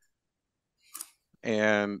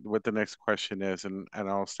and what the next question is, and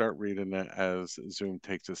I'll start reading it as Zoom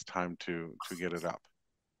takes its time to get it up.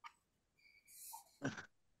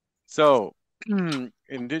 So,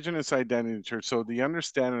 Indigenous identity church. So the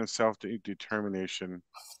understanding of self-determination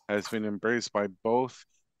has been embraced by both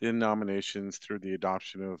denominations through the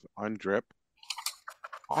adoption of UNDRIP.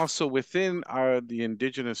 Also within the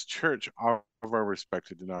Indigenous Church of our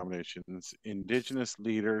respective denominations, Indigenous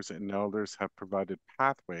leaders and elders have provided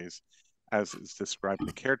pathways, as is described in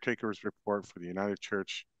the Caretakers report for the United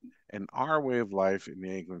Church and Our Way of Life in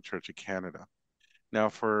the Anglican Church of Canada. Now,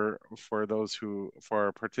 for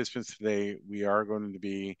our participants today, we are going to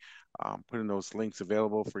be putting those links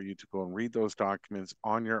available for you to go and read those documents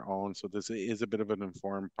on your own. So this is a bit of an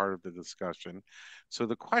informed part of the discussion. So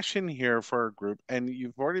the question here for our group, and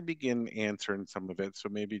you've already begun answering some of it, so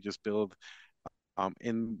maybe just build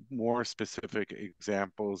in more specific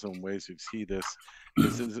examples and ways you see this,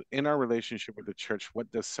 is in our relationship with the church, what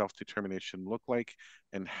does self-determination look like,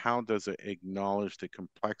 and how does it acknowledge the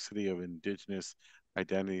complexity of Indigenous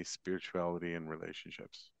identity, spirituality, and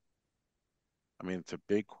relationships? I mean, it's a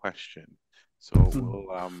big question, so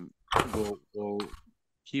we'll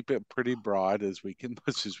keep it pretty broad as we can,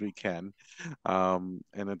 much as we can, and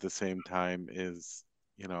at the same time is,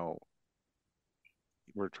 you know,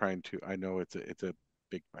 we're trying to, I know it's a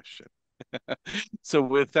big question. So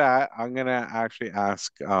with that, I'm gonna actually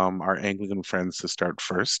ask our Anglican friends to start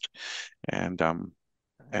first, and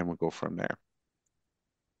we'll go from there.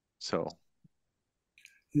 So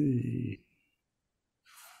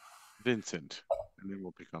Vincent, and then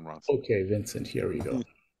we'll pick on Ross. Okay, Vincent, here we go.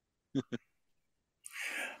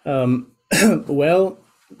 Well,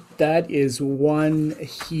 that is one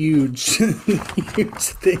huge, huge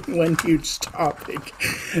thing, one huge topic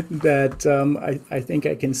that I think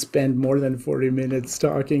I can spend more than 40 minutes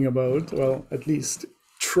talking about. Well, at least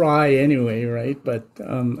try anyway, right? But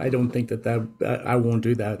I don't think that I won't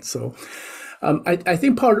do that. So I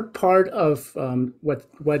think part of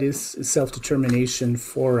what is self-determination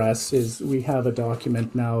for us is we have a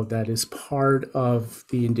document now that is part of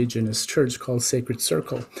the Indigenous Church called Sacred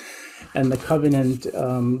Circle. And the covenant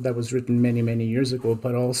that was written many, many years ago,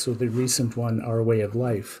 but also the recent one, Our Way of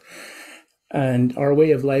Life. And Our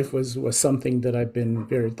Way of Life was something that I've been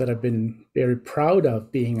very proud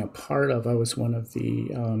of being a part of. I was one of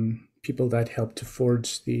the people that helped to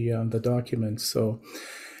forge the documents. So,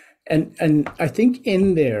 and I think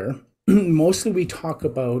in there, mostly we talk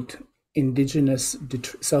about Indigenous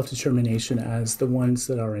self-determination as the ones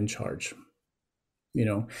that are in charge. You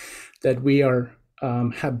know, that we are.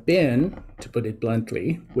 Have been, to put it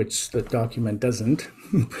bluntly, which the document doesn't,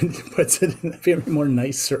 puts it in a very more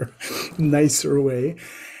nicer way,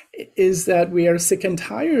 is that we are sick and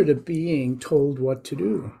tired of being told what to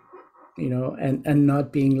do, you know, and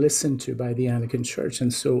not being listened to by the Anglican Church.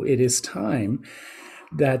 And so it is time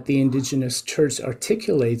that the Indigenous Church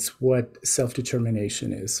articulates what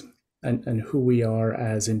self-determination is and who we are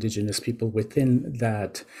as Indigenous people within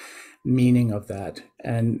that meaning of that.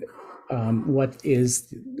 And what does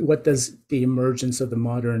the emergence of the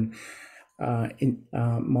modern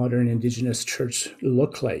Indigenous Church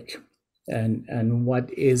look like, and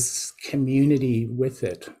what is community with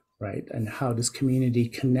it, right? And how does community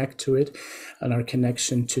connect to it, and our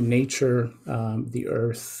connection to nature, the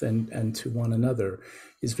earth, and to one another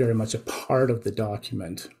is very much a part of the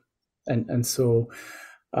document, and so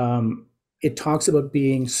it talks about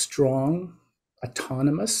being strong,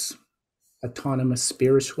 autonomous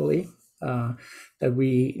spiritually. That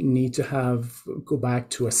we need to go back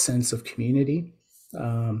to a sense of community,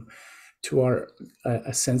 to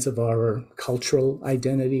a sense of our cultural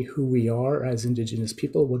identity, who we are as Indigenous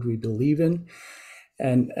people, what we believe in,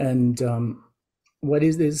 and what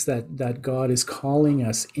it is that God is calling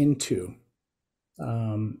us into.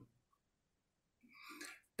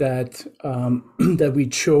 That we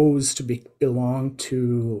chose to belong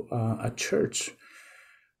to a church,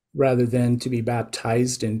 rather than to be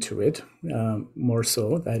baptized into it, more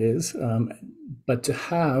so, that is, but to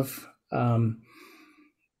have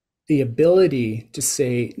the ability to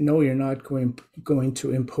say, no, you're not going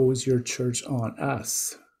to impose your church on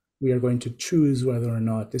us. We are going to choose whether or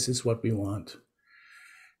not this is what we want.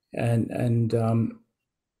 And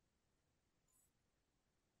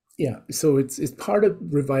yeah, so it's part of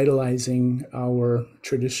revitalizing our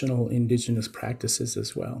traditional Indigenous practices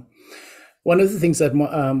as well. One of the things that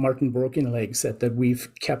Martin Brokenleg said that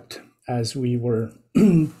we've kept as we were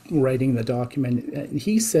writing the document. And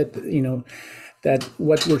he said, that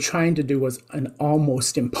what we're trying to do was an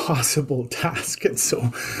almost impossible task. And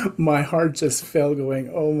so my heart just fell going,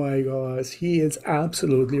 oh my gosh, he is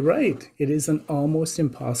absolutely right. It is an almost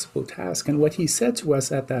impossible task. And what he said to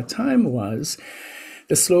us at that time was,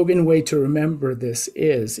 the slogan way to remember this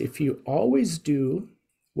is, if you always do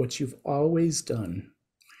what you've always done,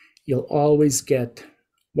 you'll always get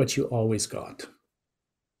what you always got.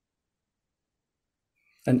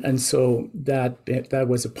 And so that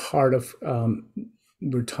was a part of,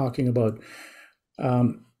 we're talking about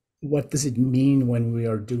what does it mean when we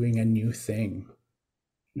are doing a new thing,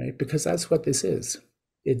 right? Because that's what this is.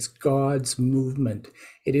 It's God's movement.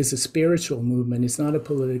 It is a spiritual movement. It's not a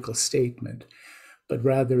political statement, but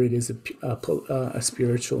rather it is a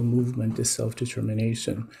spiritual movement, is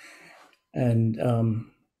self-determination. And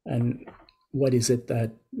what is it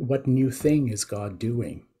what new thing is God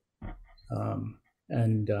doing?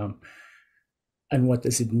 And what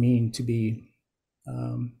does it mean to be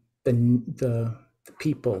the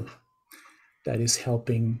people that is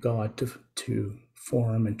helping God to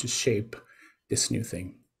form and to shape this new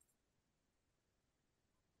thing?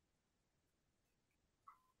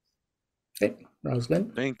 Okay,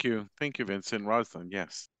 Rosalind. Thank you, Vincent. Rosalind,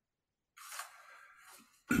 yes.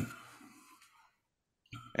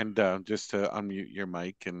 And just to unmute your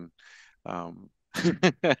mic and so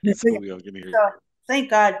we all can hear. So, thank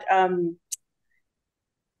God.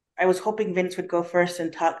 I was hoping Vince would go first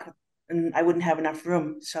and talk, and I wouldn't have enough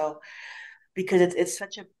room. So, because it's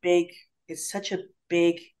such a big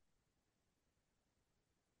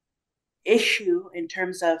issue in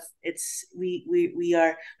terms of we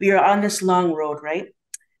are on this long road, right?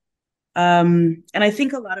 And I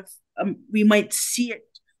think a lot of we might see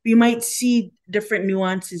different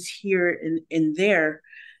nuances here and there.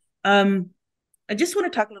 I just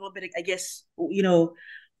want to talk a little bit, I guess,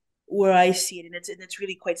 where I see it, and it's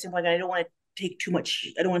really quite simple. And I don't want to take too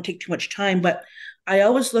much time, but I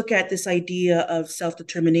always look at this idea of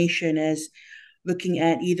self-determination as looking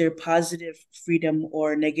at either positive freedom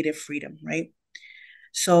or negative freedom, right?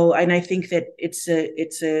 So, and I think that it's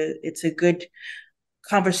a good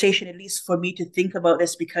conversation, at least for me, to think about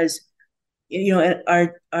this, because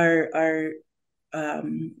our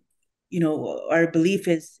belief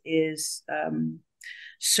is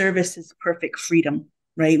service is perfect freedom,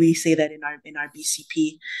 right? We say that in our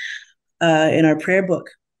BCP, in our prayer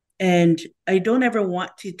book. And I don't ever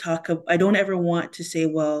want to say,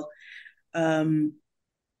 well,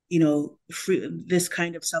 this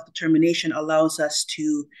kind of self-determination allows us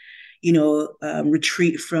to,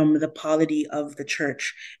 retreat from the polity of the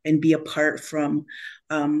church and be apart from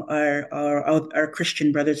our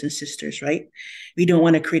Christian brothers and sisters, right? We don't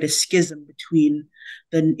want to create a schism between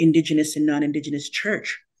the Indigenous and non-Indigenous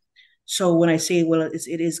church. So when I say, well, it's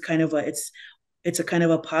a kind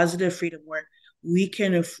of a positive freedom where we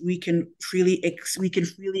can freely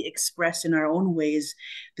express in our own ways,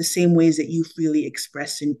 the same ways that you freely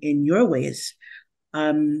express in your ways.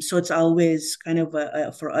 So it's always kind of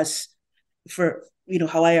for us,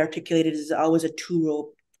 how I articulate it, is always a two-road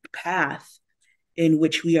path in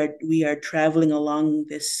which we are traveling along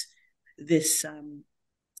this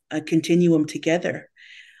continuum together.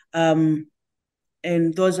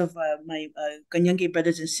 And those of my Ganyange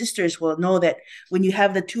brothers and sisters will know that when you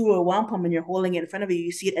have the two-row wampum and you're holding it in front of you,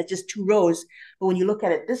 you see it as just two rows. But when you look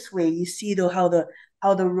at it this way, you see how the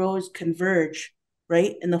rows converge,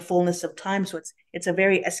 right, in the fullness of time. So it's a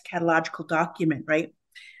very eschatological document, right?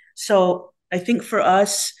 So I think for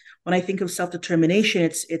us, when I think of self-determination,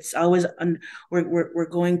 it's always we're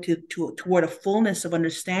going toward a fullness of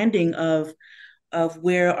understanding of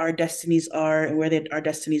where our destinies are and where our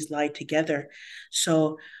destinies lie together.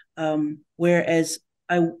 So whereas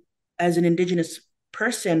as an Indigenous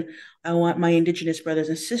person, I want my Indigenous brothers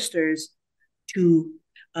and sisters to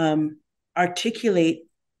articulate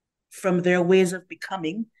from their ways of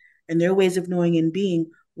becoming and their ways of knowing and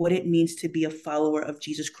being what it means to be a follower of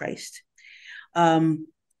Jesus Christ. On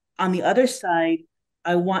the other side,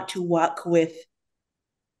 I want to walk with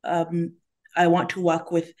the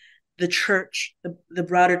church, the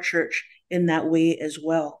broader church, in that way as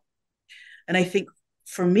well. And I think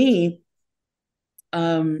for me,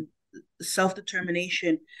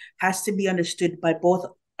 self-determination has to be understood by both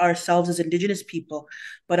ourselves as Indigenous people,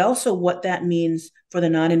 but also what that means for the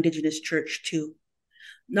non-Indigenous church too.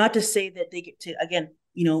 Not to say that they get to, again,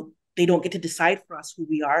 they don't get to decide for us who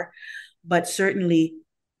we are, but certainly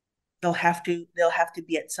they'll have to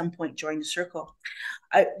be at some point join the circle.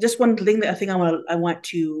 Just one thing that I think I want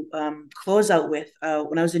to close out with.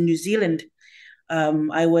 When I was in New Zealand,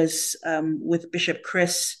 I was with Bishop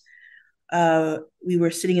Chris we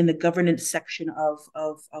were sitting in the governance section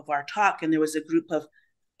of our talk, and there was a group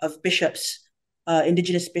of bishops,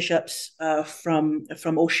 Indigenous bishops from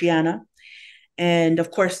Oceania, and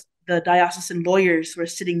of course the diocesan lawyers were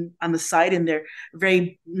sitting on the side in their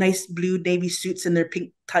very nice blue navy suits and their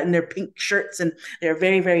pink shirts, and they're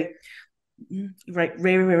very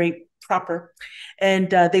proper, and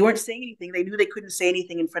they weren't saying anything. They knew they couldn't say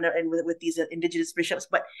anything in front of and with these Indigenous bishops,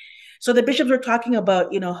 but so the bishops were talking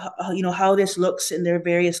about how this looks in their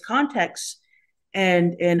various contexts,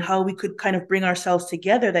 and how we could kind of bring ourselves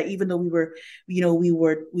together, that even though we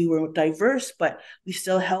were diverse, but we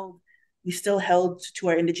still held to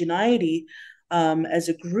our indigeneity as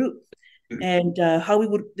a group, and how we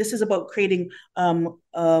would. This is about creating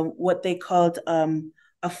what they called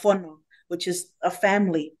a fono, which is a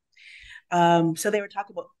family. So they were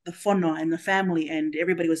talking about the fono and the family, and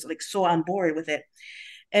everybody was like so on board with it.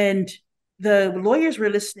 And the lawyers were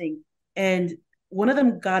listening, and one of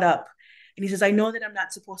them got up and he says, "I know that I'm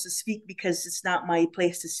not supposed to speak because it's not my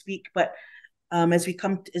place to speak, but as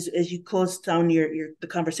you close down the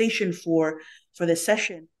conversation for this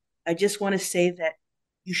session, I just want to say that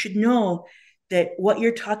you should know that what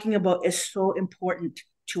you're talking about is so important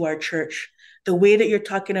to our church. The way that you're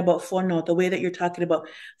talking about fono, the way that you're talking about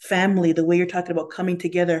family, the way you're talking about coming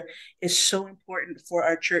together is so important for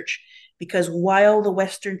our church, because while the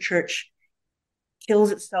Western church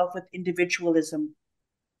kills itself with individualism,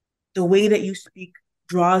 the way that you speak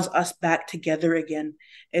draws us back together again.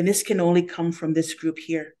 And this can only come from this group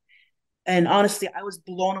here." And honestly, I was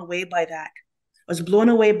blown away by that. I was blown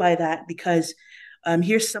away by that because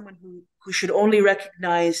here's someone who should only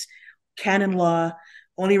recognize canon law,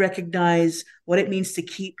 only recognize what it means to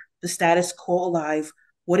keep the status quo alive,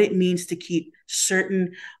 what it means to keep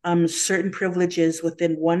certain privileges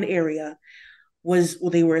within one area.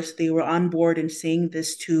 They were on board and saying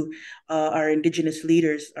this to our Indigenous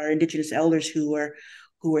leaders, our Indigenous elders who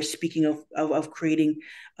were speaking of creating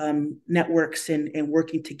networks and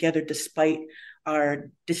working together despite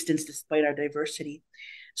our distance, despite our diversity.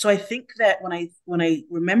 So I think that when I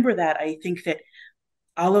remember that, I think that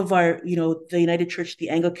all of our, the United Church, the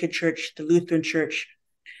Anglican Church, the Lutheran Church,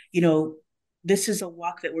 this is a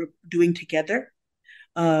walk that we're doing together.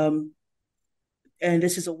 And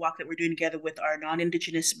this is a walk that we're doing together with our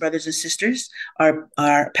non-Indigenous brothers and sisters, our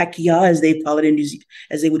Pakia, as they call it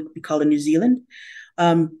as they would be called in New Zealand.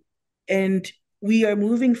 And we are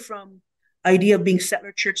moving from idea of being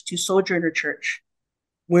settler church to sojourner church,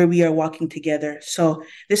 where we are walking together. So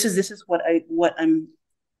this is what I'm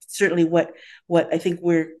certainly what I think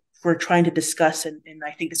we're trying to discuss, and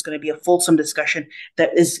I think it's going to be a fulsome discussion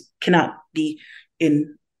that cannot be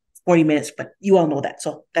in 40 minutes, but you all know that.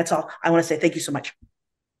 So that's all I want to say. Thank you so much.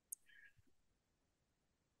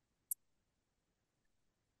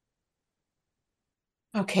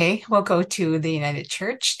 Okay, we'll go to the United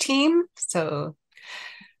Church team. So,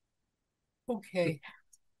 okay,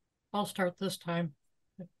 I'll start this time.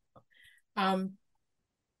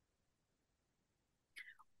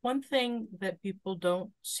 One thing that people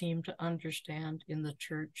don't seem to understand in the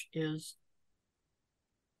church is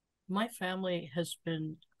my family has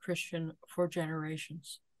been Christian for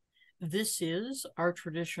generations. This is our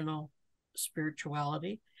traditional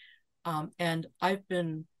spirituality. And I've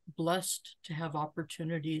been blessed to have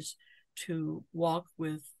opportunities to walk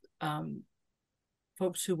with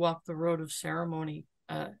folks who walk the road of ceremony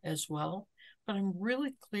as well. But I'm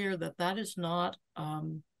really clear that that is not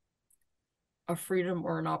a freedom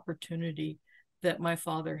or an opportunity that my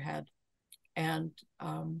father had. And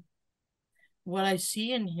what I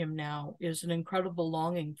see in him now is an incredible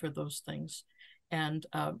longing for those things, and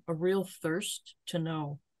a real thirst to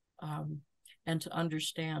know and to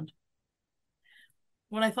understand.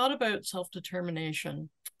 When I thought about self-determination,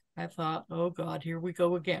 I thought, oh God, here we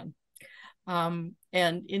go again. And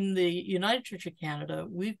in the United Church of Canada,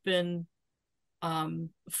 we've been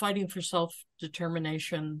fighting for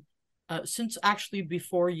self-determination since actually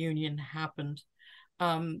before union happened.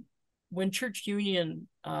 When church union,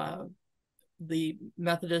 the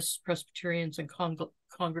Methodists, Presbyterians, and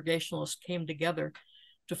Congregationalists came together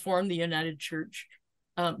to form the United Church,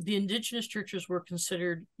 the Indigenous churches were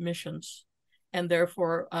considered missions, and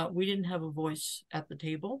therefore we didn't have a voice at the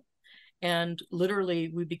table. And literally,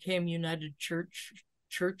 we became United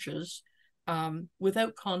churches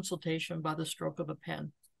without consultation, by the stroke of a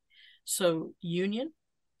pen. So union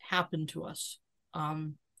happened to us.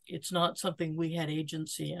 It's not something we had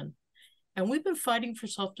agency in. And we've been fighting for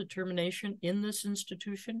self-determination in this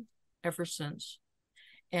institution ever since.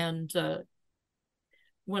 And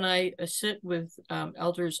when I sit with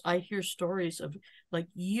elders, I hear stories of like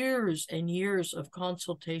years and years of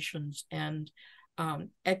consultations and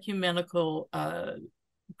ecumenical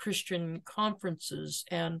Christian conferences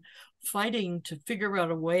and fighting to figure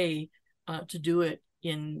out a way to do it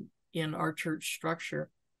in our church structure.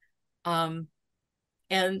 And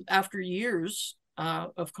after years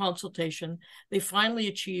of consultation, they finally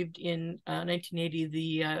achieved in 1980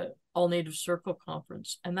 the All Native Circle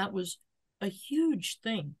Conference, and that was a huge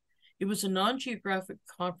thing. It was a non-geographic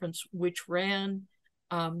conference which ran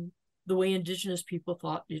the way Indigenous people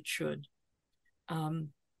thought it should. And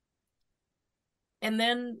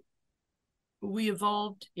then we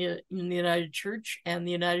evolved in the United Church, and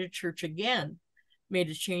the United Church again made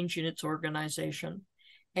a change in its organization.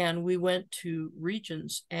 And we went to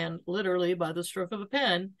regions, and literally by the stroke of a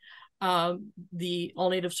pen, the All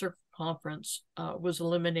Native Circle Conference was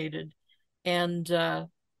eliminated. And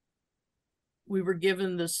we were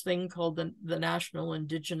given this thing called the National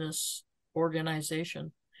Indigenous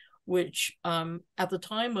Organization, which at the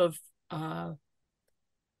time of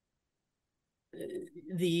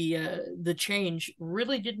the change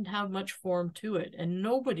really didn't have much form to it, and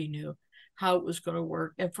nobody knew how it was going to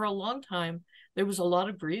work. And for a long time, there was a lot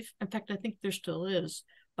of grief. In fact, I think there still is,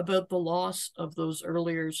 about the loss of those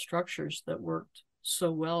earlier structures that worked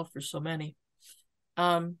so well for so many.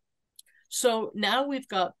 So now we've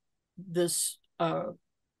got this, I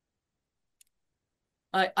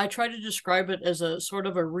try to describe it as a sort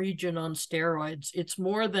of a region on steroids. It's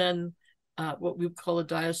more than what we call a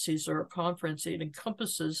diocese or a conference. It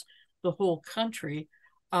encompasses the whole country.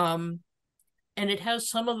 And it has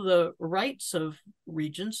some of the rights of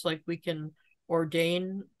regions, like we can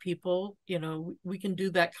ordain people, you know, we can do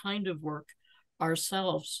that kind of work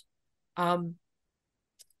ourselves. But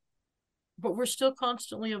we're still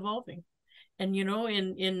constantly evolving. And, you know,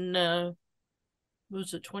 in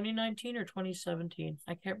was it 2019 or 2017?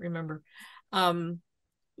 I can't remember.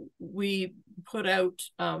 We put out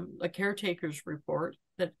a Caretakers report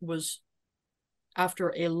that was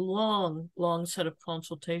after a long set of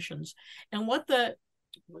consultations. And what the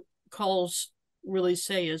calls really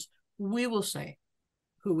say is, we will say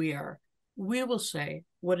who we are. We will say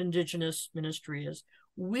what Indigenous ministry is.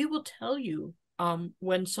 We will tell you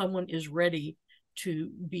when someone is ready to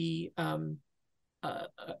be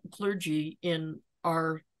clergy in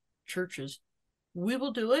our churches. We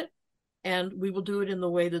will do it, and we will do it in the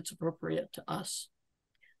way that's appropriate to us.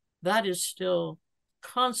 That is still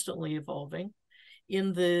constantly evolving.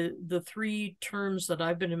 In the 3 terms that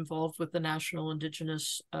I've been involved with the National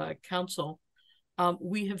Indigenous Council,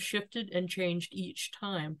 we have shifted and changed each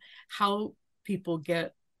time how people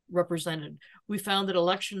get represented. We found that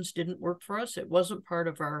elections didn't work for us. It wasn't part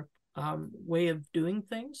of our way of doing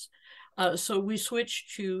things. So we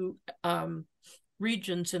switched to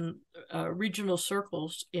regions and regional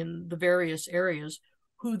circles in the various areas,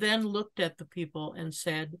 who then looked at the people and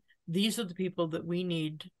said, these are the people that we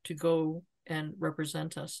need to go and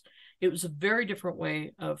represent us. It was a very different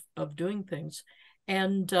way of doing things.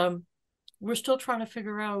 And we're still trying to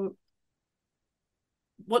figure out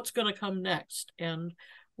what's going to come next. And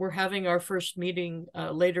we're having our first meeting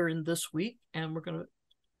later in this week, and we're going to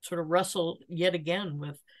sort of wrestle yet again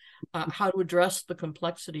with how to address the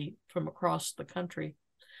complexity from across the country.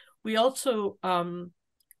 We also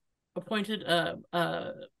appointed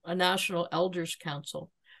a National Elders Council,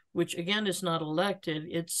 which again is not elected.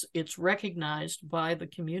 It's recognized by the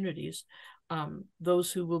communities,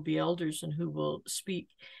 those who will be elders and who will speak.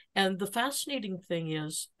 And the fascinating thing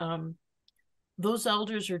is, those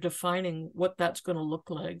elders are defining what that's going to look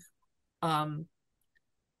like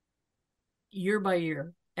year by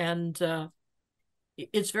year. And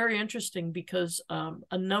it's very interesting because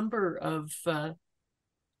a number of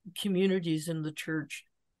communities in the church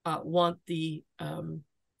want the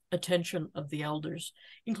attention of the elders,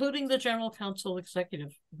 including the General Council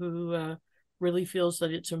Executive, who really feels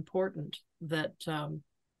that it's important that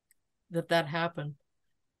that happen.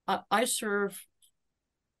 I serve,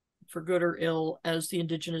 for good or ill, as the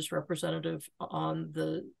Indigenous representative on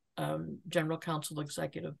the General Council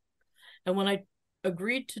Executive. And when I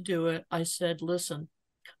agreed to do it, I said, listen,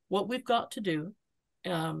 what we've got to do,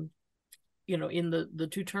 you know, in the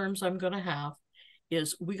 2 terms I'm going to have,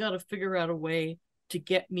 is we got to figure out a way to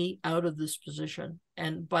get me out of this position.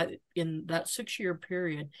 And in that 6-year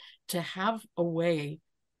period, to have a way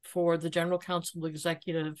for the General Council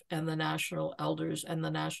Executive and the National Elders and the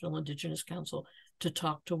National Indigenous Council to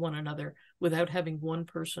talk to one another without having one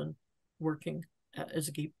person working as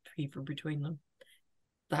a gatekeeper between them.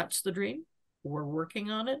 That's the dream. We're working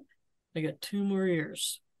on it. I got 2 more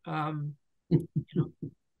years. You know.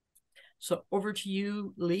 So over to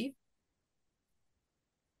you, Lee.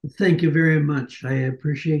 Thank you very much. I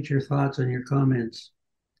appreciate your thoughts and your comments.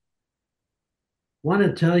 Want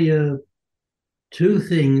to tell you two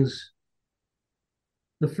things.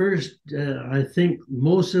 The first, I think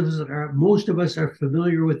most of us are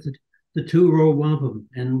familiar with the two-row wampum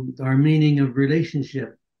and our meaning of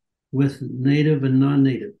relationship with native and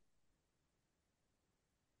non-native.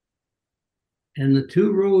 And the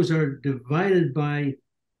two rows are divided by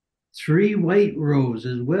 3 white rows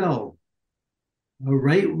as well. A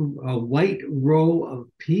white row of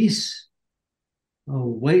peace, a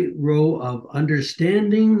white row of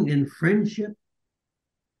understanding and friendship,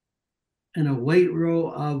 and a white row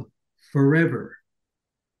of forever.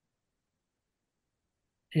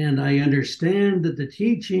 And I understand that the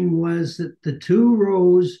teaching was that the two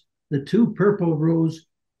rows, the two purple rows,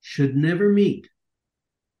 should never meet.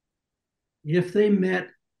 If they met,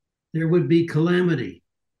 there would be calamity.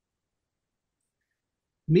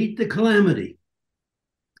 Meet the calamity.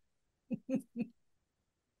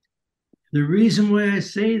 The reason why I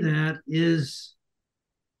say that is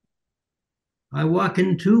I walk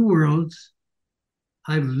in two worlds.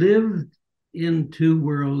 I've lived in two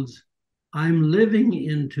worlds. I'm living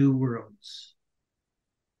in two worlds.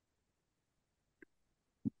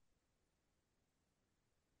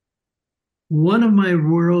 One of my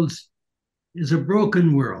worlds is a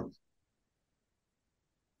broken world.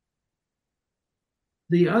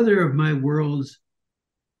 The other of my worlds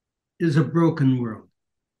is a broken world.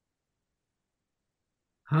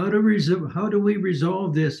 How do we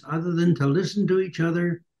resolve this other than to listen to each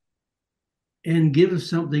other and give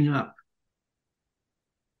something up?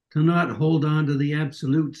 To not hold on to the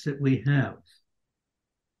absolutes that we have.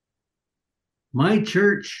 My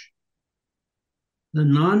church, the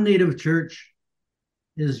non-native church,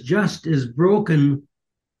 is just as broken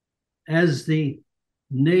as the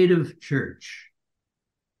native church.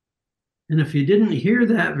 And if you didn't hear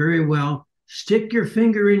that very well, stick your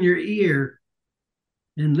finger in your ear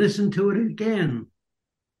and listen to it again.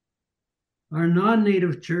 Our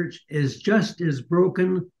non-native church is just as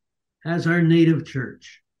broken as our native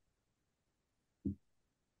church.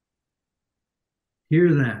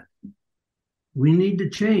 Hear that. We need to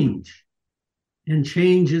change, and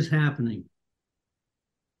change is happening.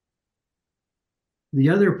 The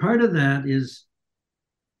other part of that is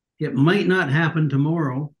it might not happen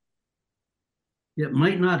tomorrow. It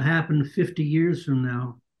might not happen 50 years from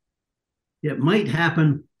now. It might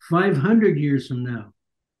happen 500 years from now.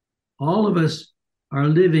 All of us are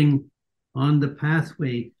living on the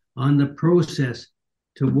pathway, on the process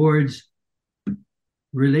towards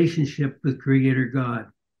relationship with Creator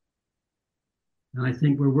God. And I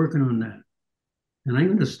think we're working on that. And I'm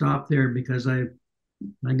going to stop there because I'm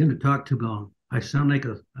going to talk too long. I sound like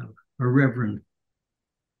a reverend.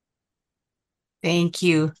 Thank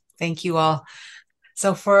you. Thank you all.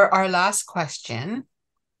 So for our last question,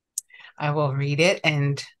 I will read it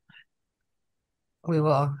and we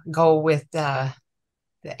will go with the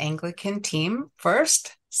Anglican team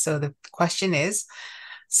first. So the question is,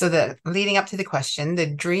 leading up to the question, the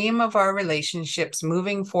dream of our relationships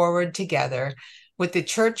moving forward together with the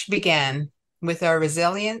church began with our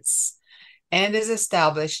resilience and is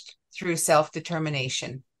established through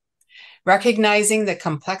self-determination. Recognizing the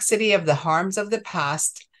complexity of the harms of the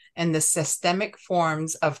past and the systemic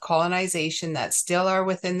forms of colonization that still are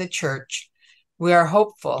within the church, we are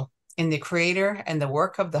hopeful in the Creator and the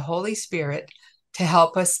work of the Holy Spirit to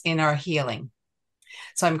help us in our healing.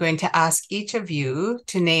 So I'm going to ask each of you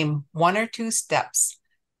to name 1 or 2 steps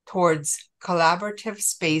towards collaborative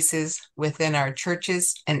spaces within our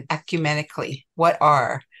churches and ecumenically. What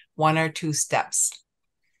are 1 or 2 steps?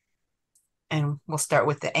 And we'll start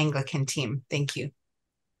with the Anglican team. Thank you.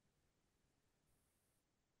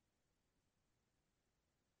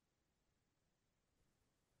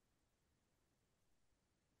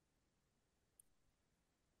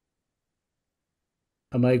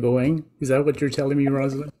 Am I going? Is that what you're telling me,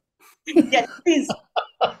 Rosalind? Yes, please.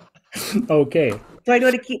 Okay. So I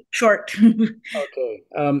know to keep short. Okay.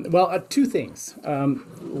 Well, 2 things.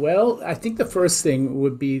 Well, I think the first thing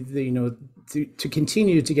would be to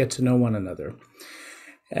continue to get to know one another,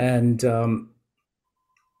 and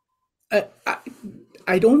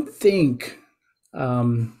I don't think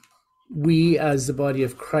we, as the body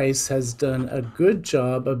of Christ, has done a good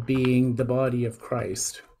job of being the body of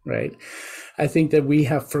Christ. Right? I think that we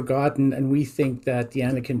have forgotten, and we think that the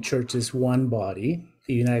Anglican Church is one body,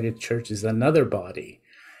 the United Church is another body,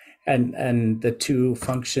 and the two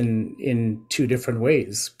function in 2 different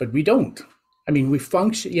ways, but we don't. I mean, we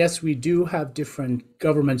function, yes, we do have different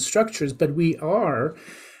government structures, but we are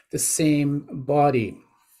the same body.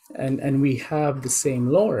 and we have the same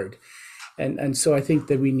Lord. And so I think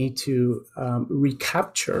that we need to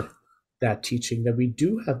recapture that teaching, that we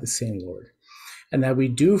do have the same Lord, and that we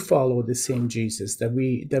do follow the same Jesus, that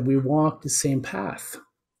we walk the same path,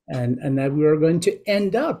 and that we are going to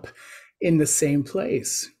end up in the same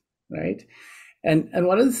place, right? And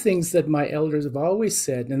one of the things that my elders have always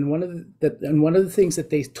said, and one of the things that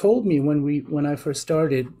they told me when I first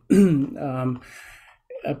started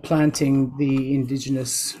planting the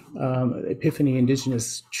Indigenous Epiphany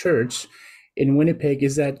Indigenous Church in Winnipeg,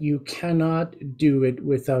 is that you cannot do it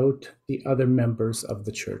without the other members of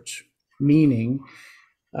the church. Meaning,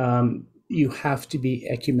 you have to be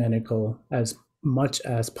ecumenical as much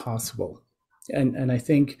as possible, and I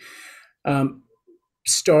think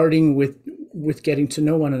starting with getting to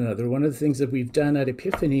know one another. One of the things that we've done at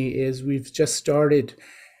Epiphany is we've just started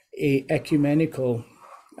a ecumenical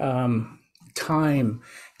time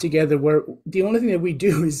together, where the only thing that we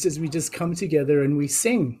do is we just come together and we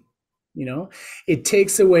sing. You know, it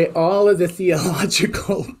takes away all of the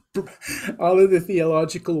theological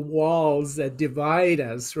walls that divide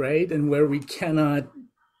us, right? And where we cannot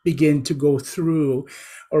begin to go through,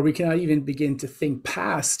 or we cannot even begin to think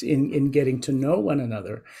past in getting to know one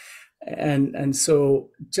another. And so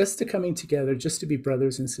just to coming together, just to be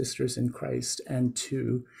brothers and sisters in Christ, and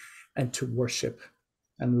to worship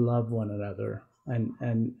and love one another,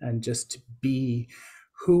 and just to be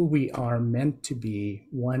who we are meant to be,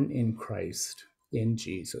 one in Christ, in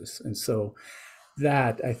Jesus. And so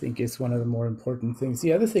that, I think, is one of the more important things.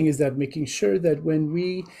 The other thing is that making sure that when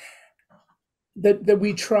we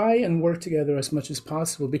try and work together as much as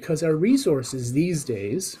possible, because our resources these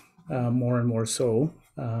days, more and more so,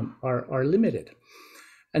 are limited.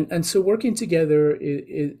 And so working together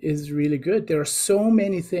is really good. There are so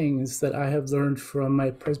many things that I have learned from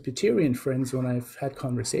my Presbyterian friends when I've had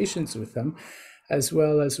conversations with them, as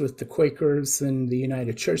well as with the Quakers and the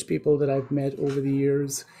United Church people that I've met over the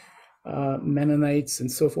years, Mennonites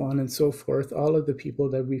and so on and so forth, all of the people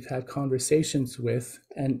that we've had conversations with,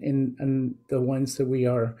 and the ones that we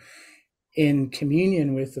are in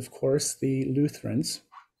communion with, of course, the Lutherans,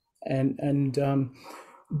 and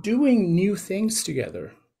doing new things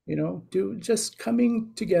together, just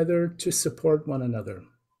coming together to support one another.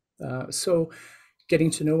 So getting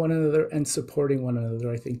to know one another and supporting one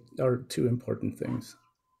another, I think, are two important things.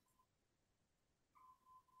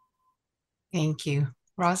 Thank you.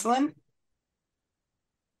 Rosalind?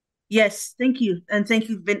 Yes, thank you, and thank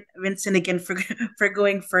you, Vincent, again for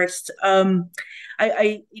going first.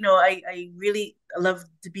 I really love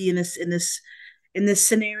to be in this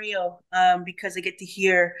scenario, because I get to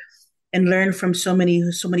hear and learn from so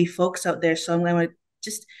many folks out there. So I'm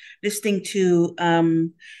just listening to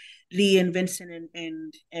Lee and Vincent,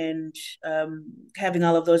 and having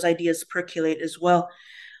all of those ideas percolate as well.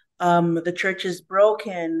 The church is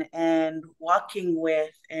broken, and walking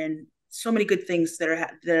with, and so many good things that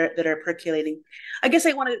are percolating. I guess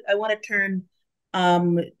I want to turn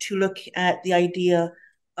to look at the idea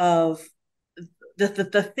of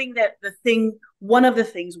one of the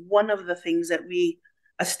things that we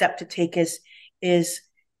a step to take is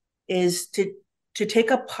to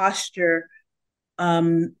take a posture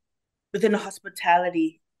within the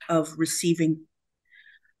hospitality of receiving.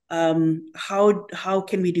 How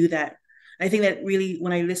can we do that? I think that really,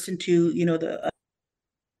 when I listen to the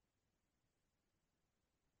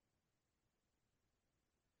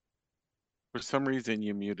For some reason,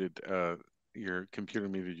 you muted, your computer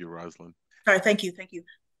muted you, Rosalind. Sorry, thank you.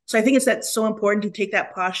 So I think it's so important to take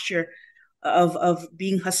that posture of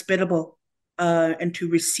being hospitable, and to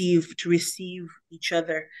receive each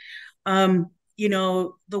other. The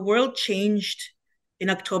world changed in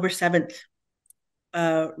October 7th,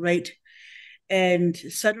 right? And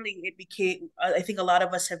suddenly I think a lot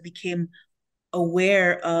of us have become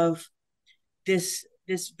aware of this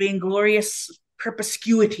vainglorious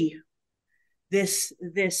perspicuity, this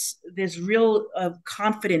real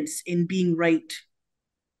confidence in being right.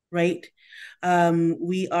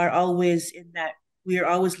 We are always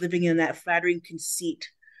living in that flattering conceit,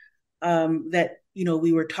 that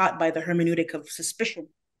we were taught by the hermeneutic of suspicion,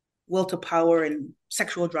 will to power, and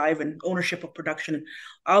sexual drive, and ownership of production, and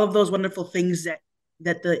all of those wonderful things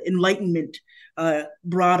that the Enlightenment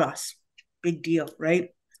brought us. Big deal, right?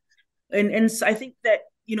 And so I think that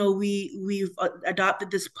we've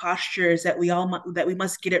adopted this posture, is that we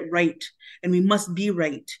must get it right, and we must be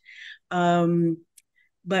right.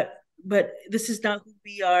 But this is not who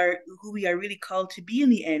we are really called to be in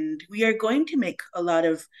the end. We are going to make a lot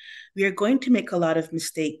of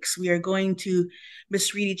mistakes. We are going to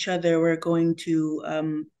misread each other. We're going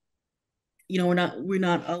to we're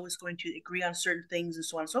not always going to agree on certain things and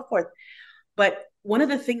so on and so forth. But one of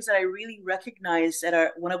the things that I really recognized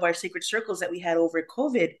at one of our sacred circles that we had over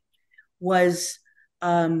COVID was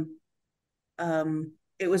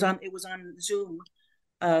it was on Zoom,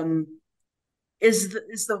 is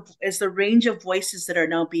the range of voices that are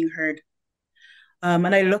now being heard.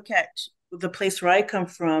 And I look at the place where I come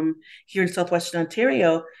from here in Southwestern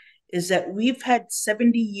Ontario, is that we've had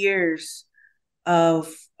 70 years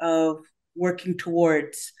of working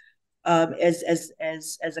towards, as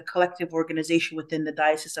a collective organization within the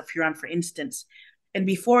Diocese of Huron, for instance. And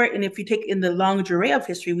if you take in the longue durée of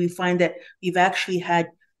history, we find that we've actually had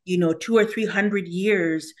 200 or 300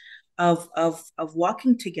 years of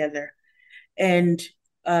walking together, and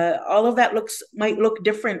all of that might look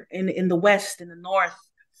different in the West, in the North,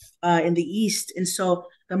 in the East, and so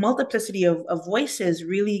the multiplicity of voices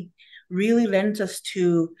really lends us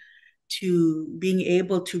to being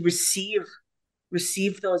able to receive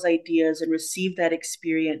those ideas and receive that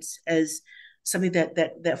experience as something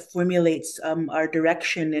that formulates our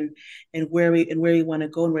direction and where we want to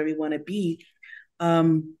go and where we want to be.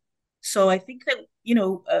 So I think that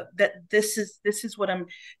that this is what I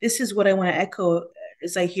want to echo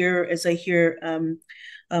as I hear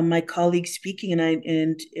my colleagues speaking,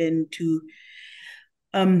 and to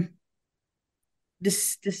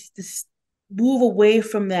this move away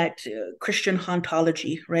from that Christian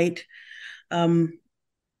hauntology, right?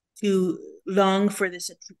 To long for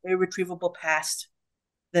this irretrievable past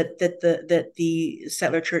that the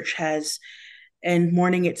settler church has, and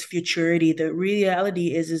mourning its futurity. The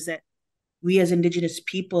reality is that we as Indigenous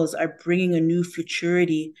peoples are bringing a new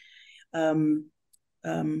futurity into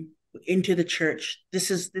the church. This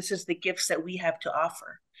is the gifts that we have to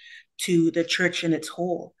offer to the church in its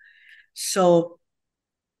whole. So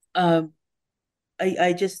I'm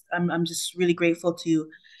just really grateful to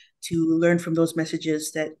learn from those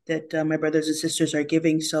messages that my brothers and sisters are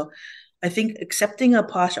giving. So I think accepting a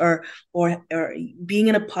posture or being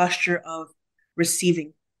in a posture of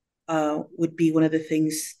receiving would be one of the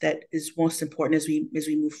things that is most important as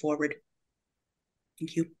we move forward.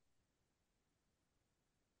 Thank you.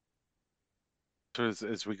 So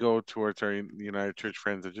as we go towards our United Church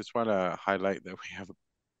friends, I just want to highlight that we have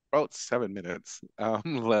about 7 minutes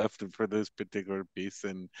left for this particular piece,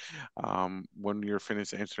 and when you're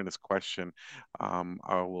finished answering this question,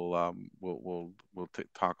 I will we'll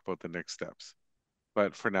talk about the next steps.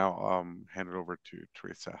 But for now, hand it over to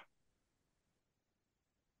Teresa.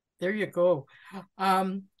 There you go.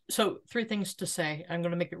 So 3 things to say. I'm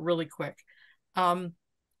going to make it really quick.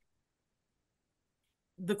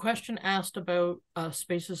 The question asked about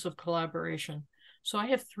spaces of collaboration. So I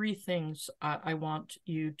have 3 things I want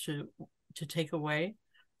you to take away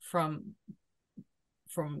from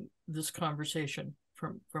this conversation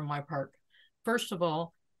from my part. First of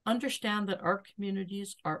all, understand that our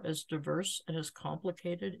communities are as diverse and as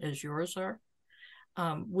complicated as yours are.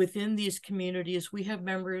 Within these communities, we have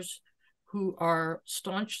members who are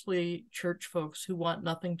staunchly church folks who want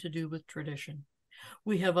nothing to do with tradition.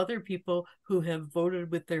 We have other people who have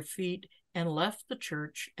voted with their feet and left the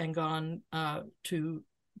church and gone to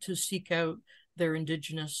seek out their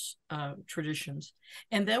Indigenous traditions.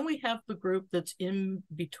 And then we have the group that's in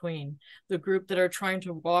between, the group that are trying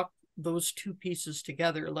to walk those 2 pieces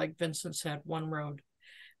together, like Vincent said, one road.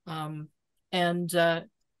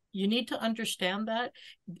 You need to understand that,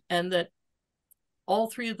 and that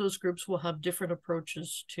all 3 of those groups will have different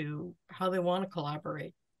approaches to how they want to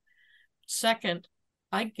collaborate. Second,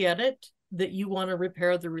 I get it that you want to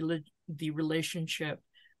repair the relationship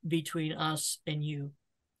between us and you.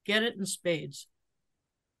 Get it in spades.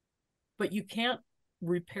 But you can't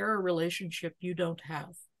repair a relationship you don't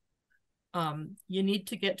have. You need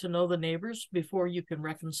to get to know the neighbors before you can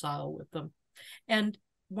reconcile with them. And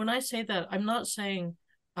when I say that, I'm not saying,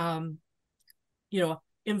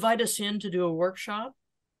 invite us in to do a workshop.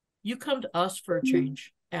 You come to us for a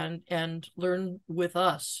change and learn with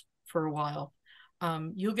us for a while.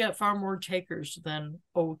 You'll get far more takers than,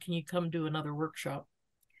 oh, can you come do another workshop?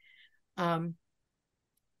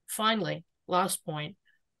 Finally, last point.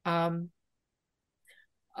 I've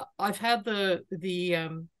had the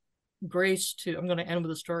grace to, I'm going to end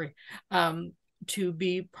with a story, to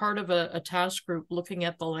be part of a task group looking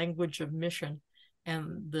at the language of mission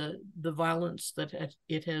and the violence that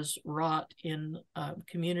it has wrought in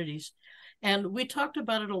communities. And we talked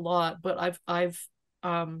about it a lot, but I've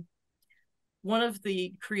one of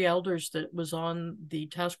the Cree elders that was on the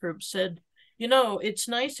task group said, it's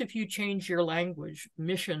nice if you change your language,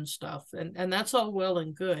 mission stuff, and that's all well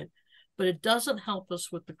and good, but it doesn't help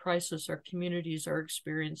us with the crisis our communities are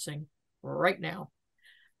experiencing right now.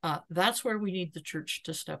 That's where we need the church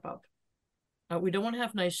to step up. We don't want to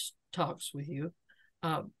have nice talks with you.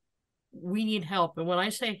 We need help. And when I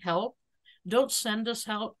say help, don't send us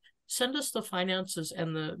help. Send us the finances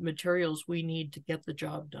and the materials we need to get the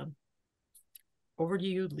job done. Over to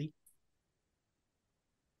you, Lee.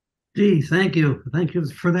 Gee, thank you. Thank you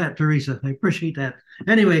for that, Teresa. I appreciate that.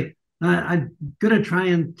 Anyway, I'm going to try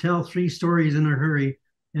and tell 3 stories in a hurry.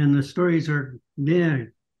 And the stories are, yeah.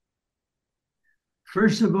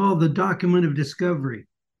 First of all, the document of discovery,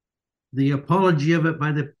 the apology of it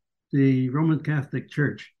by the Roman Catholic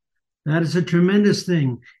Church. That is a tremendous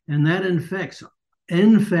thing. And that infects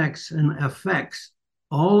and affects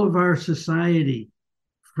all of our society,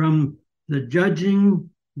 from the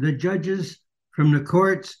judges, from the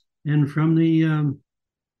courts, and from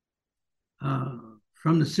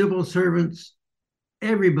the civil servants,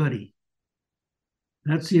 everybody.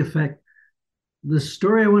 That's the effect. The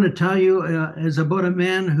story I want to tell you is about a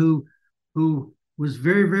man who was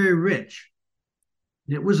very, very rich.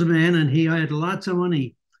 It was a man, and he had lots of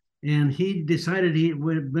money, and he decided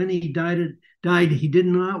when he died, he did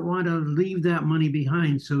not want to leave that money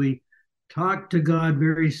behind. So he talked to God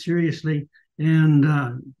very seriously and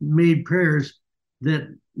made prayers that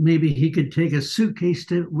maybe he could take a suitcase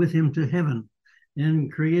with him to heaven.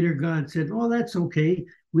 And Creator God said, "Oh, that's okay.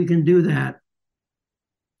 We can do that."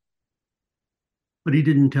 But he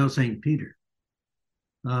didn't tell St. Peter.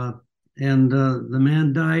 The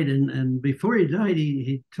man died, and before he died,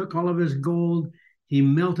 he took all of his gold, he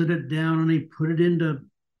melted it down, and he put it into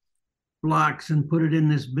blocks and put it in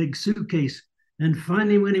this big suitcase. And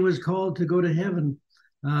finally, when he was called to go to heaven,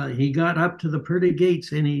 he got up to the pearly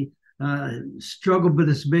gates, and he struggled with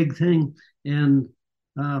this big thing. And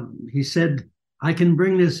he said, "I can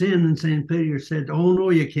bring this in." And St. Peter said, "Oh,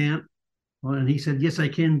 no, you can't." Well, and he said, "Yes, I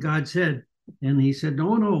can," God said. And he said,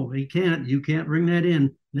 "No, no, he can't. You can't bring that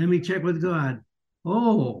in. Let me check with God."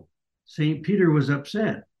 Oh, St. Peter was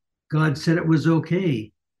upset. God said it was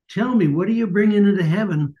okay. "Tell me, what are you bringing into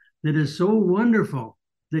heaven that is so wonderful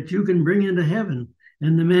that you can bring into heaven?"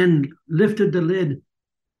 And the man lifted the lid,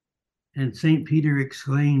 and St. Peter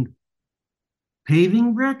exclaimed,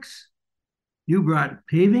 "Paving bricks? You brought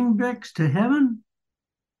paving bricks to heaven?"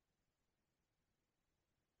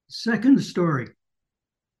 Second story.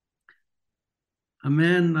 A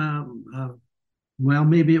man, well,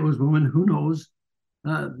 maybe it was a woman, who knows?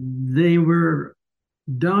 They were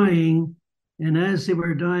dying, and as they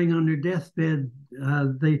were dying on their deathbed,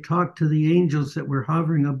 they talked to the angels that were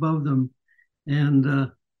hovering above them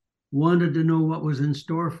and wanted to know what was in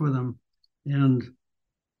store for them. And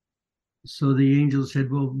so the angel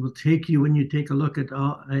said, "Well, we'll take you when you take a look at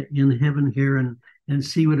in heaven here and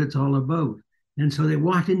see what it's all about." And so they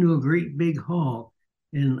walked into a great big hall,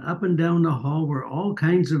 and up and down the hall were all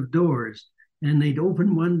kinds of doors. And they'd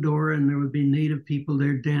open one door, and there would be native people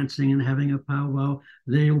there dancing and having a powwow.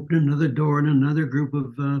 They opened another door, and another group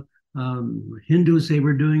of Hindus, they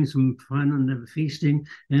were doing some fun and feasting.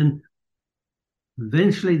 And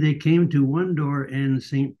eventually they came to one door, and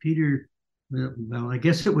St. Peter, well, I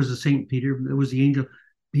guess it was a St. Peter, it was the angel,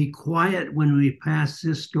 "Be quiet when we pass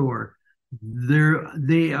this door.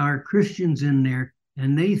 They are Christians in there,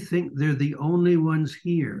 and they think they're the only ones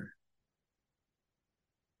here."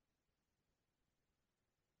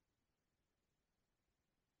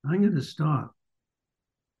 I'm going to stop.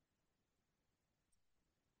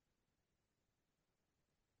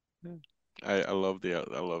 I love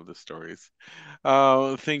the stories.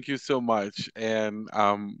 Thank you so much. And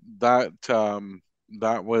that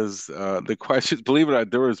was the questions. Believe it or not,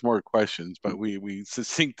 there was more questions, but we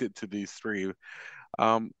succincted it to these 3.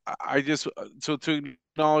 I just so to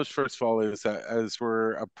acknowledge first of all is that as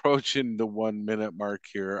we're approaching the 1 minute mark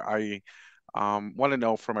here, I want to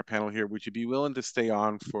know from our panel here, would you be willing to stay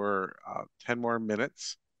on for 10 more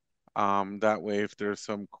minutes? That way, if there's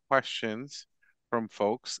some questions from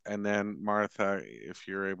folks, and then Martha, if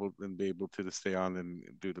you're able and be able to stay on and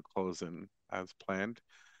do the closing as planned.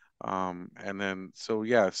 And then, so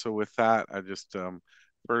yeah, so with that, I just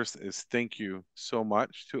first is thank you so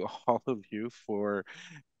much to all of you for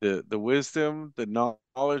the wisdom, the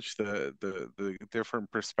knowledge, the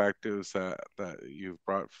different perspectives that you've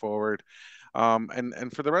brought forward.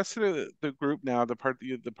 And for the rest of the group now, the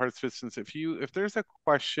participants, if there's a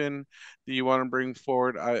question that you want to bring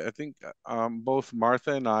forward, I think both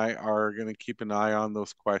Martha and I are going to keep an eye on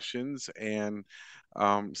those questions and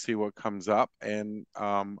see what comes up. And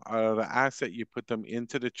I ask that you put them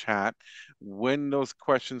into the chat. When those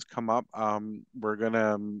questions come up, we're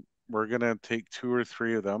gonna take 2 or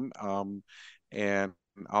 3 of them, and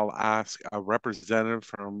I'll ask a representative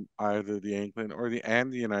from either the Anglican or the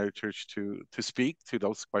United Church to speak to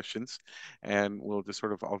those questions, and we'll just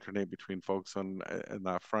sort of alternate between folks on in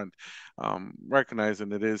that front,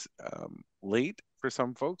 recognizing it is late for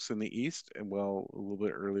some folks in the East, and well, a little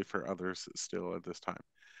bit early for others still at this time.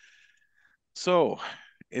 So,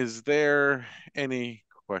 is there any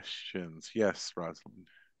questions? Yes, Rosalind.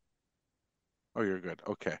 Oh, you're good.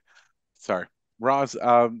 Okay. Sorry. Roz,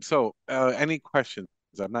 any questions?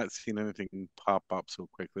 I've not seen anything pop up so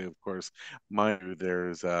quickly, of course. Mind you,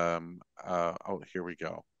 there's oh, here we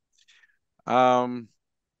go. Um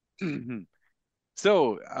the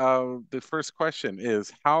first question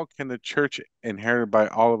is, how can the church inherited by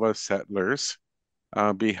all of us settlers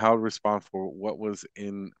be held responsible for what was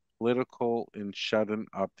in political and shutting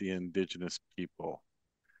up the Indigenous people?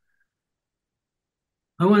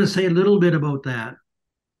 I want to say a little bit about that.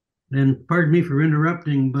 And pardon me for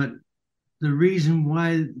interrupting, but the reason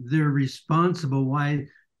why they're responsible, why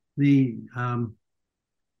the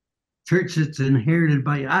church that's inherited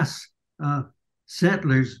by us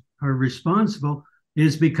settlers are responsible,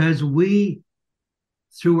 is because we,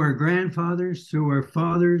 through our grandfathers, through our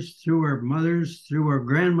fathers, through our mothers, through our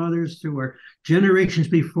grandmothers, through our generations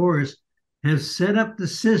before us, have set up the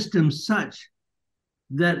system such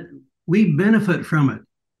that we benefit from it.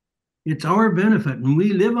 It's our benefit, and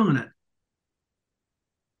we live on it.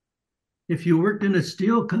 If you worked in a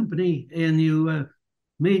steel company and you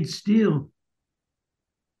made steel,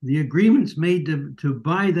 the agreements made to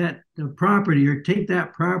buy that property or take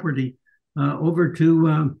that property over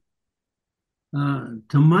to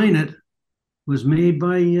mine it was made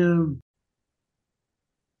by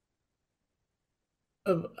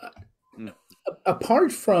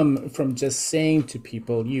apart from just saying to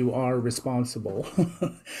people you are responsible.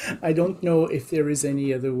 I don't know if there is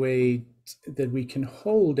any other way that we can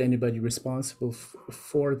hold anybody responsible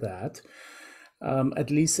for that,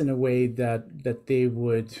 at least in a way that they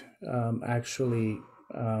would actually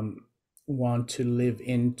want to live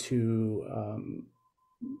into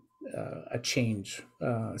a change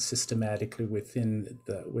systematically within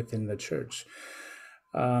the church.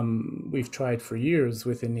 We've tried for years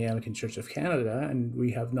within the Anglican Church of Canada, and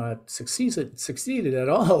we have not succeeded at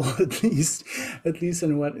all. at least but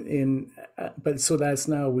so that's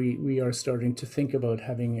now we are starting to think about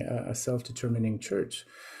having a self-determining church.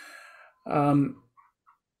 The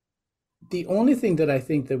only thing that I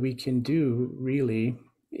think that we can do really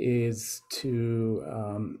is to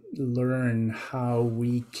learn how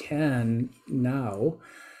we can now,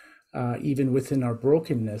 even within our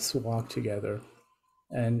brokenness, walk together.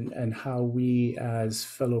 And how we as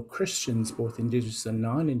fellow Christians, both Indigenous and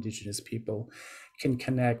non-Indigenous people, can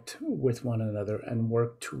connect with one another and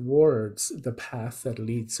work towards the path that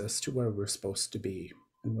leads us to where we're supposed to be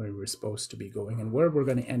and where we're supposed to be going and where we're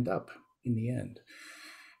going to end up in the end.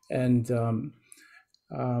 And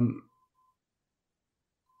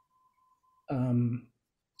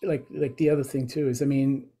like the other thing too is, I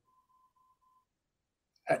mean,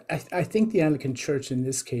 I think the Anglican Church in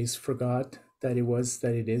this case forgot that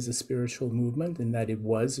it is a spiritual movement, and that it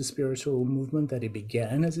was a spiritual movement, that it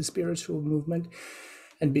began as a spiritual movement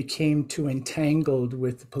and became too entangled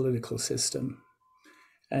with the political system.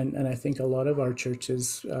 And I think a lot of our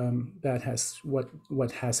churches, that has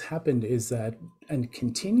what has happened is that, and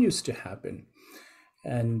continues to happen.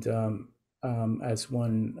 And as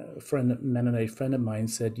one Mennonite friend of mine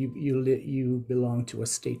said, you belong to a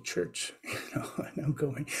state church, and I'm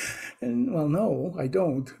going, and well, no, I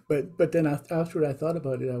don't. But then after I thought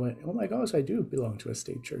about it, I went, oh my gosh, I do belong to a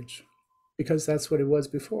state church, because that's what it was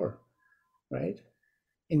before, right?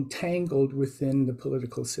 Entangled within the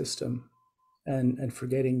political system, and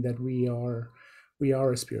forgetting that we are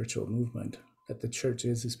a spiritual movement, that the church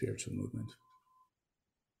is a spiritual movement.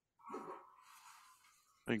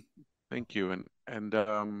 Thank you.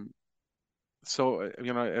 So,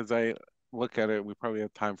 as I look at it, we probably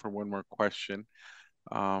have time for one more question.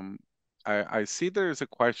 I see there's a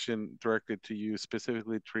question directed to you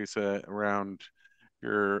specifically, Teresa, around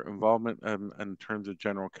your involvement in terms of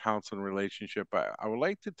general council and relationship. I would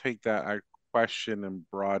like to take that question and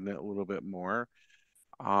broaden it a little bit more.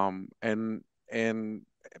 And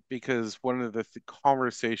because one of the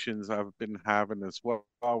conversations I've been having as well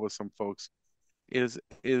with some folks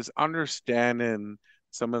is understanding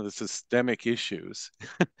some of the systemic issues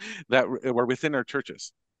that were within our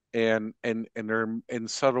churches, and they're in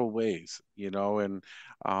subtle ways, and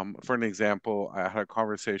for an example, I had a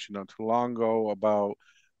conversation not too long ago about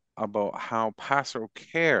how pastoral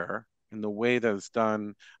care And the way that it's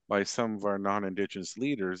done by some of our non-Indigenous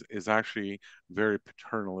leaders is actually very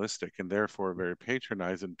paternalistic and therefore very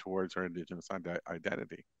patronizing towards our Indigenous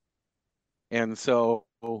identity. And so,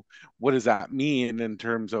 what does that mean in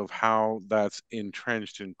terms of how that's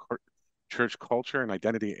entrenched in church culture and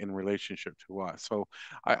identity in relationship to us? So,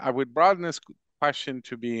 I would broaden this question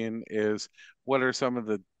to being is what are some of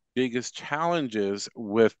the biggest challenges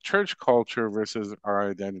with church culture versus our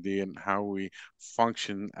identity and how we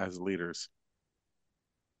function as leaders?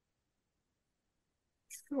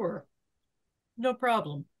 Sure, no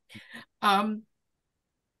problem.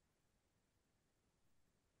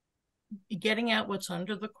 Getting at what's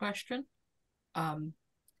under the question,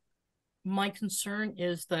 my concern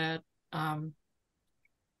is that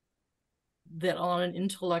that on an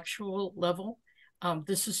intellectual level,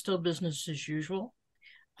 this is still business as usual.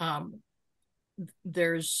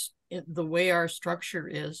 There's the way our structure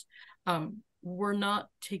is, we're not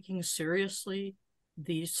taking seriously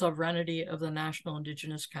the sovereignty of the National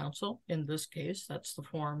Indigenous Council. In this case, that's the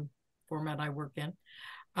format I work in.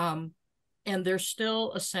 And there's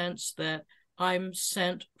still a sense that I'm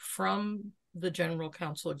sent from the General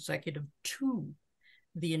Council Executive to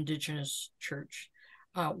the Indigenous Church,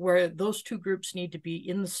 where those two groups need to be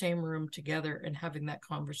in the same room together and having that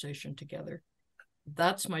conversation together.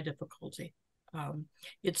 That's my difficulty.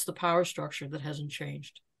 It's the power structure that hasn't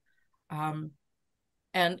changed. And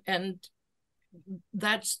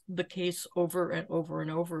that's the case over and over and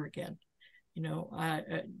over again. You know,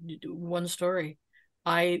 one story,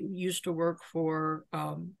 I used to work for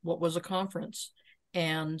what was a conference,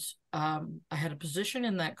 and I had a position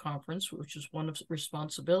in that conference, which is one of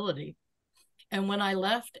responsibility. And when I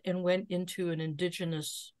left and went into an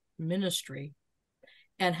Indigenous ministry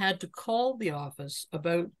and had to call the office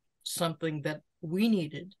about something that we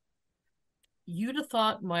needed, you'd have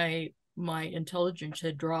thought my intelligence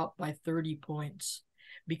had dropped by 30 points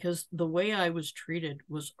because the way I was treated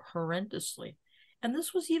was horrendously. And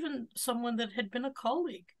this was even someone that had been a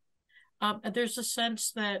colleague. There's a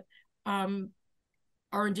sense that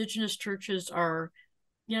our Indigenous churches are,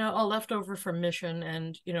 you know, a leftover from mission,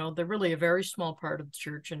 and, you know, they're really a very small part of the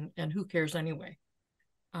church, and who cares anyway?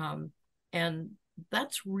 And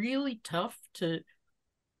that's really tough to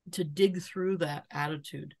dig through that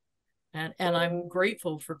attitude. And I'm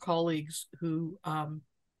grateful for colleagues who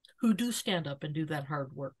do stand up and do that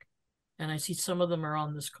hard work. And I see some of them are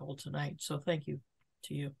on this call tonight. So thank you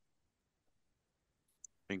to you.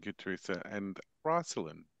 Thank you, Teresa. And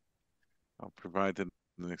Rosalind, I'll provide the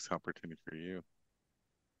next opportunity for you.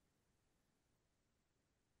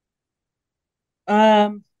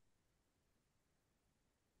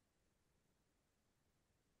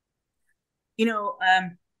 You know,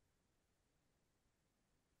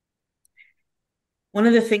 one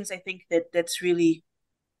of the things I think that's really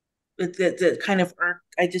that kind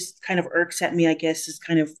of irks at me, I guess,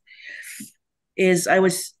 is I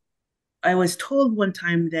was told one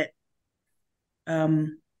time that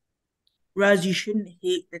Raz, you shouldn't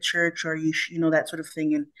hate the church, or you know, that sort of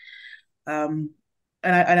thing, and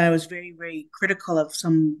I was very, very critical of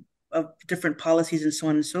some of different policies and so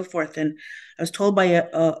on and so forth. And I was told by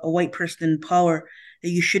a white person in power that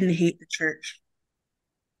you shouldn't hate the church.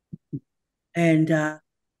 And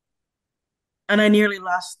I nearly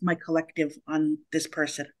lost my collective on this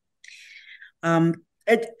person. And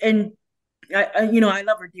you know, I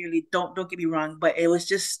love her dearly. Don't get me wrong, but it was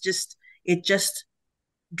it just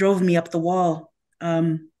drove me up the wall.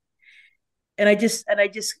 And I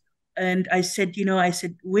said, you know, I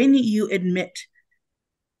said, when you admit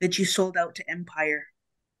that you sold out to empire,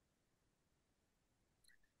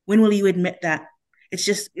 when will you admit that?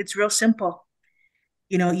 It's real simple.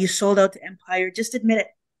 You know, you sold out to empire, just admit it.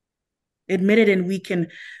 Admit it, and we can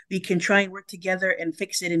try and work together and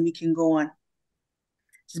fix it, and we can go on.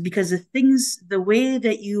 It's because the way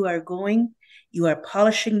that you are going, you are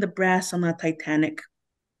polishing the brass on the Titanic.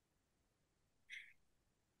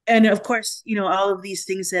 And of course, you know, all of these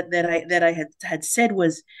things that I had said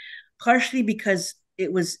was partially because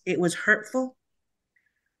it was hurtful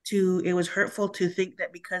to think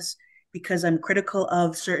that because I'm critical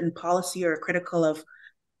of certain policy or critical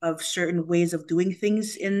of certain ways of doing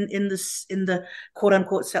things in the quote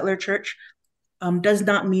unquote settler church, does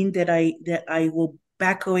not mean that I will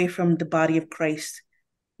back away from the body of Christ,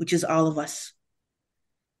 which is all of us.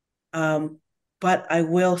 But I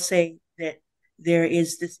will say that there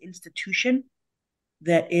is this institution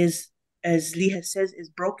that is, as Lee has says, is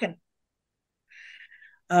broken.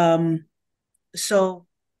 So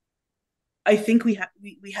I think we have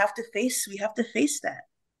to face that.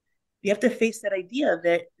 We have to face that idea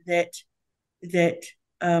that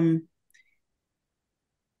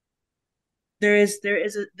there is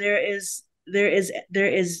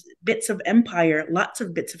bits of empire, lots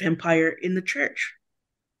of bits of empire in the church.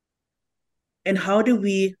 And how do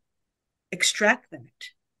we extract that?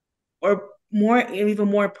 Or even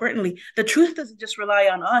more importantly, the truth doesn't just rely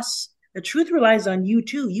on us. The truth relies on you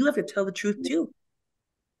too. You have to tell the truth too,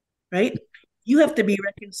 right? You have to be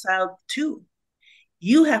reconciled too.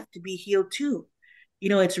 You have to be healed too.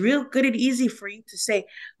 It's real good and easy for you to say,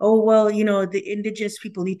 oh, well, the indigenous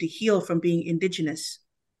people need to heal from being indigenous,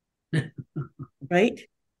 right?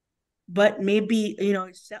 But maybe,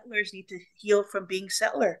 settlers need to heal from being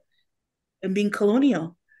settler and being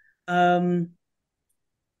colonial.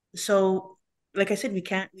 So, like I said, we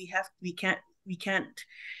can't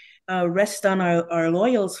rest on our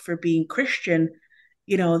laurels for being Christian.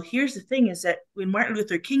 Here's the thing: is that when Martin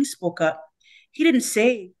Luther King spoke up, he didn't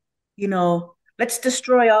say, let's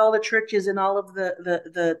destroy all the churches and all of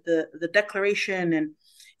the Declaration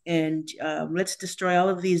and let's destroy all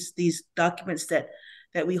of these documents that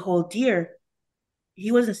we hold dear.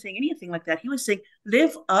 He wasn't saying anything like that. He was saying,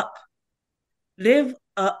 live up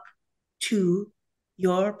to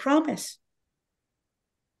your promise.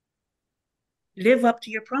 Live up to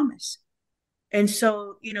your promise. And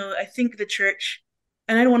so, I think the church,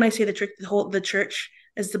 and I don't want to say the church, the church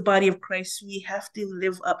as the body of Christ, we have to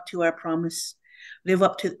live up to our promise, live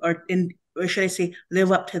up to, or should I say,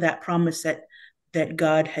 live up to that promise that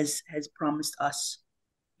God has promised us.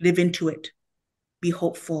 Live into it, be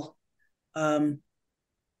hopeful, and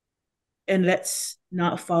let's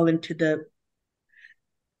not fall into the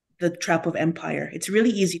trap of empire. It's really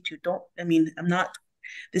easy to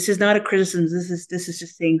this is not a criticism. This is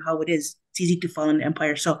just saying how it is. It's easy to fall into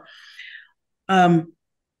empire. So I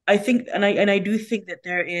think, and I do think that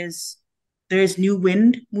there is new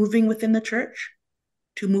wind moving within the church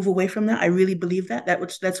to move away from that. I really believe that.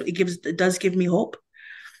 That's what it does give me hope.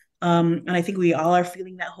 And I think we all are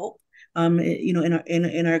feeling that hope.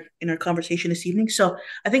 In our conversation this evening. So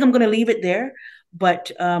I think I'm going to leave it there.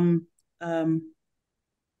 But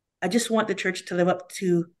I just want the church to live up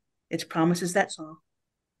to its promises. That's all.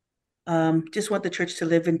 Just want the church to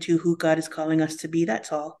live into who God is calling us to be.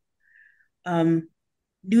 That's all.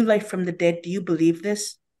 New life from the dead. Do you believe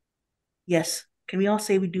this? Yes. Can we all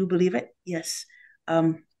say we do believe it? Yes.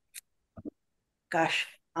 Gosh.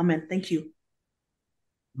 Amen. Thank you.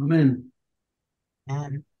 Amen.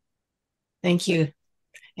 And thank you.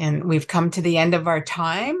 And we've come to the end of our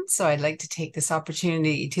time. So I'd like to take this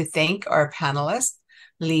opportunity to thank our panelists,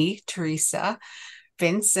 Lee, Teresa,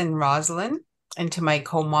 Vince, and Rosalind, and to my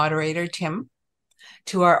co-moderator, Tim,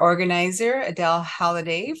 to our organizer, Adele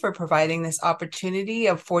Halliday, for providing this opportunity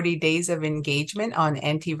of 40 days of engagement on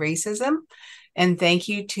anti-racism. And thank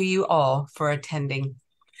you to you all for attending.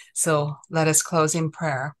 So let us close in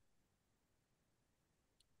prayer.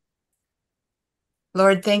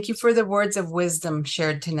 Lord, thank you for the words of wisdom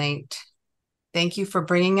shared tonight. Thank you for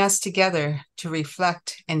bringing us together to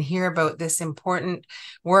reflect and hear about this important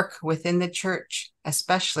work within the church,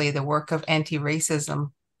 especially the work of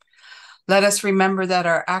anti-racism. Let us remember that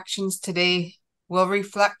our actions today will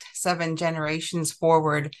reflect 7 generations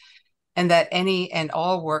forward, and that any and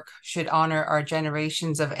all work should honor our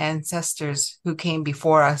generations of ancestors who came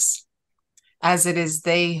before us, as it is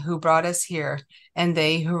they who brought us here and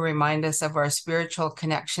they who remind us of our spiritual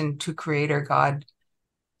connection to Creator God.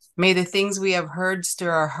 May the things we have heard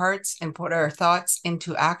stir our hearts and put our thoughts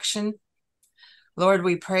into action. Lord,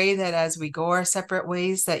 we pray that as we go our separate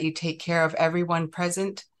ways, that you take care of everyone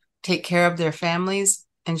present, take care of their families,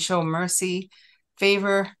 and show mercy,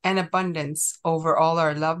 favor, and abundance over all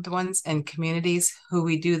our loved ones and communities who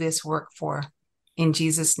we do this work for. In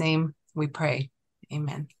Jesus' name we pray.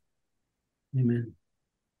 Amen. Amen.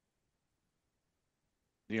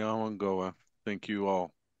 Yawangoa. Thank you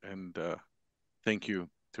all. And thank you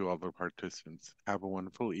to all the participants. Have a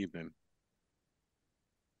wonderful evening.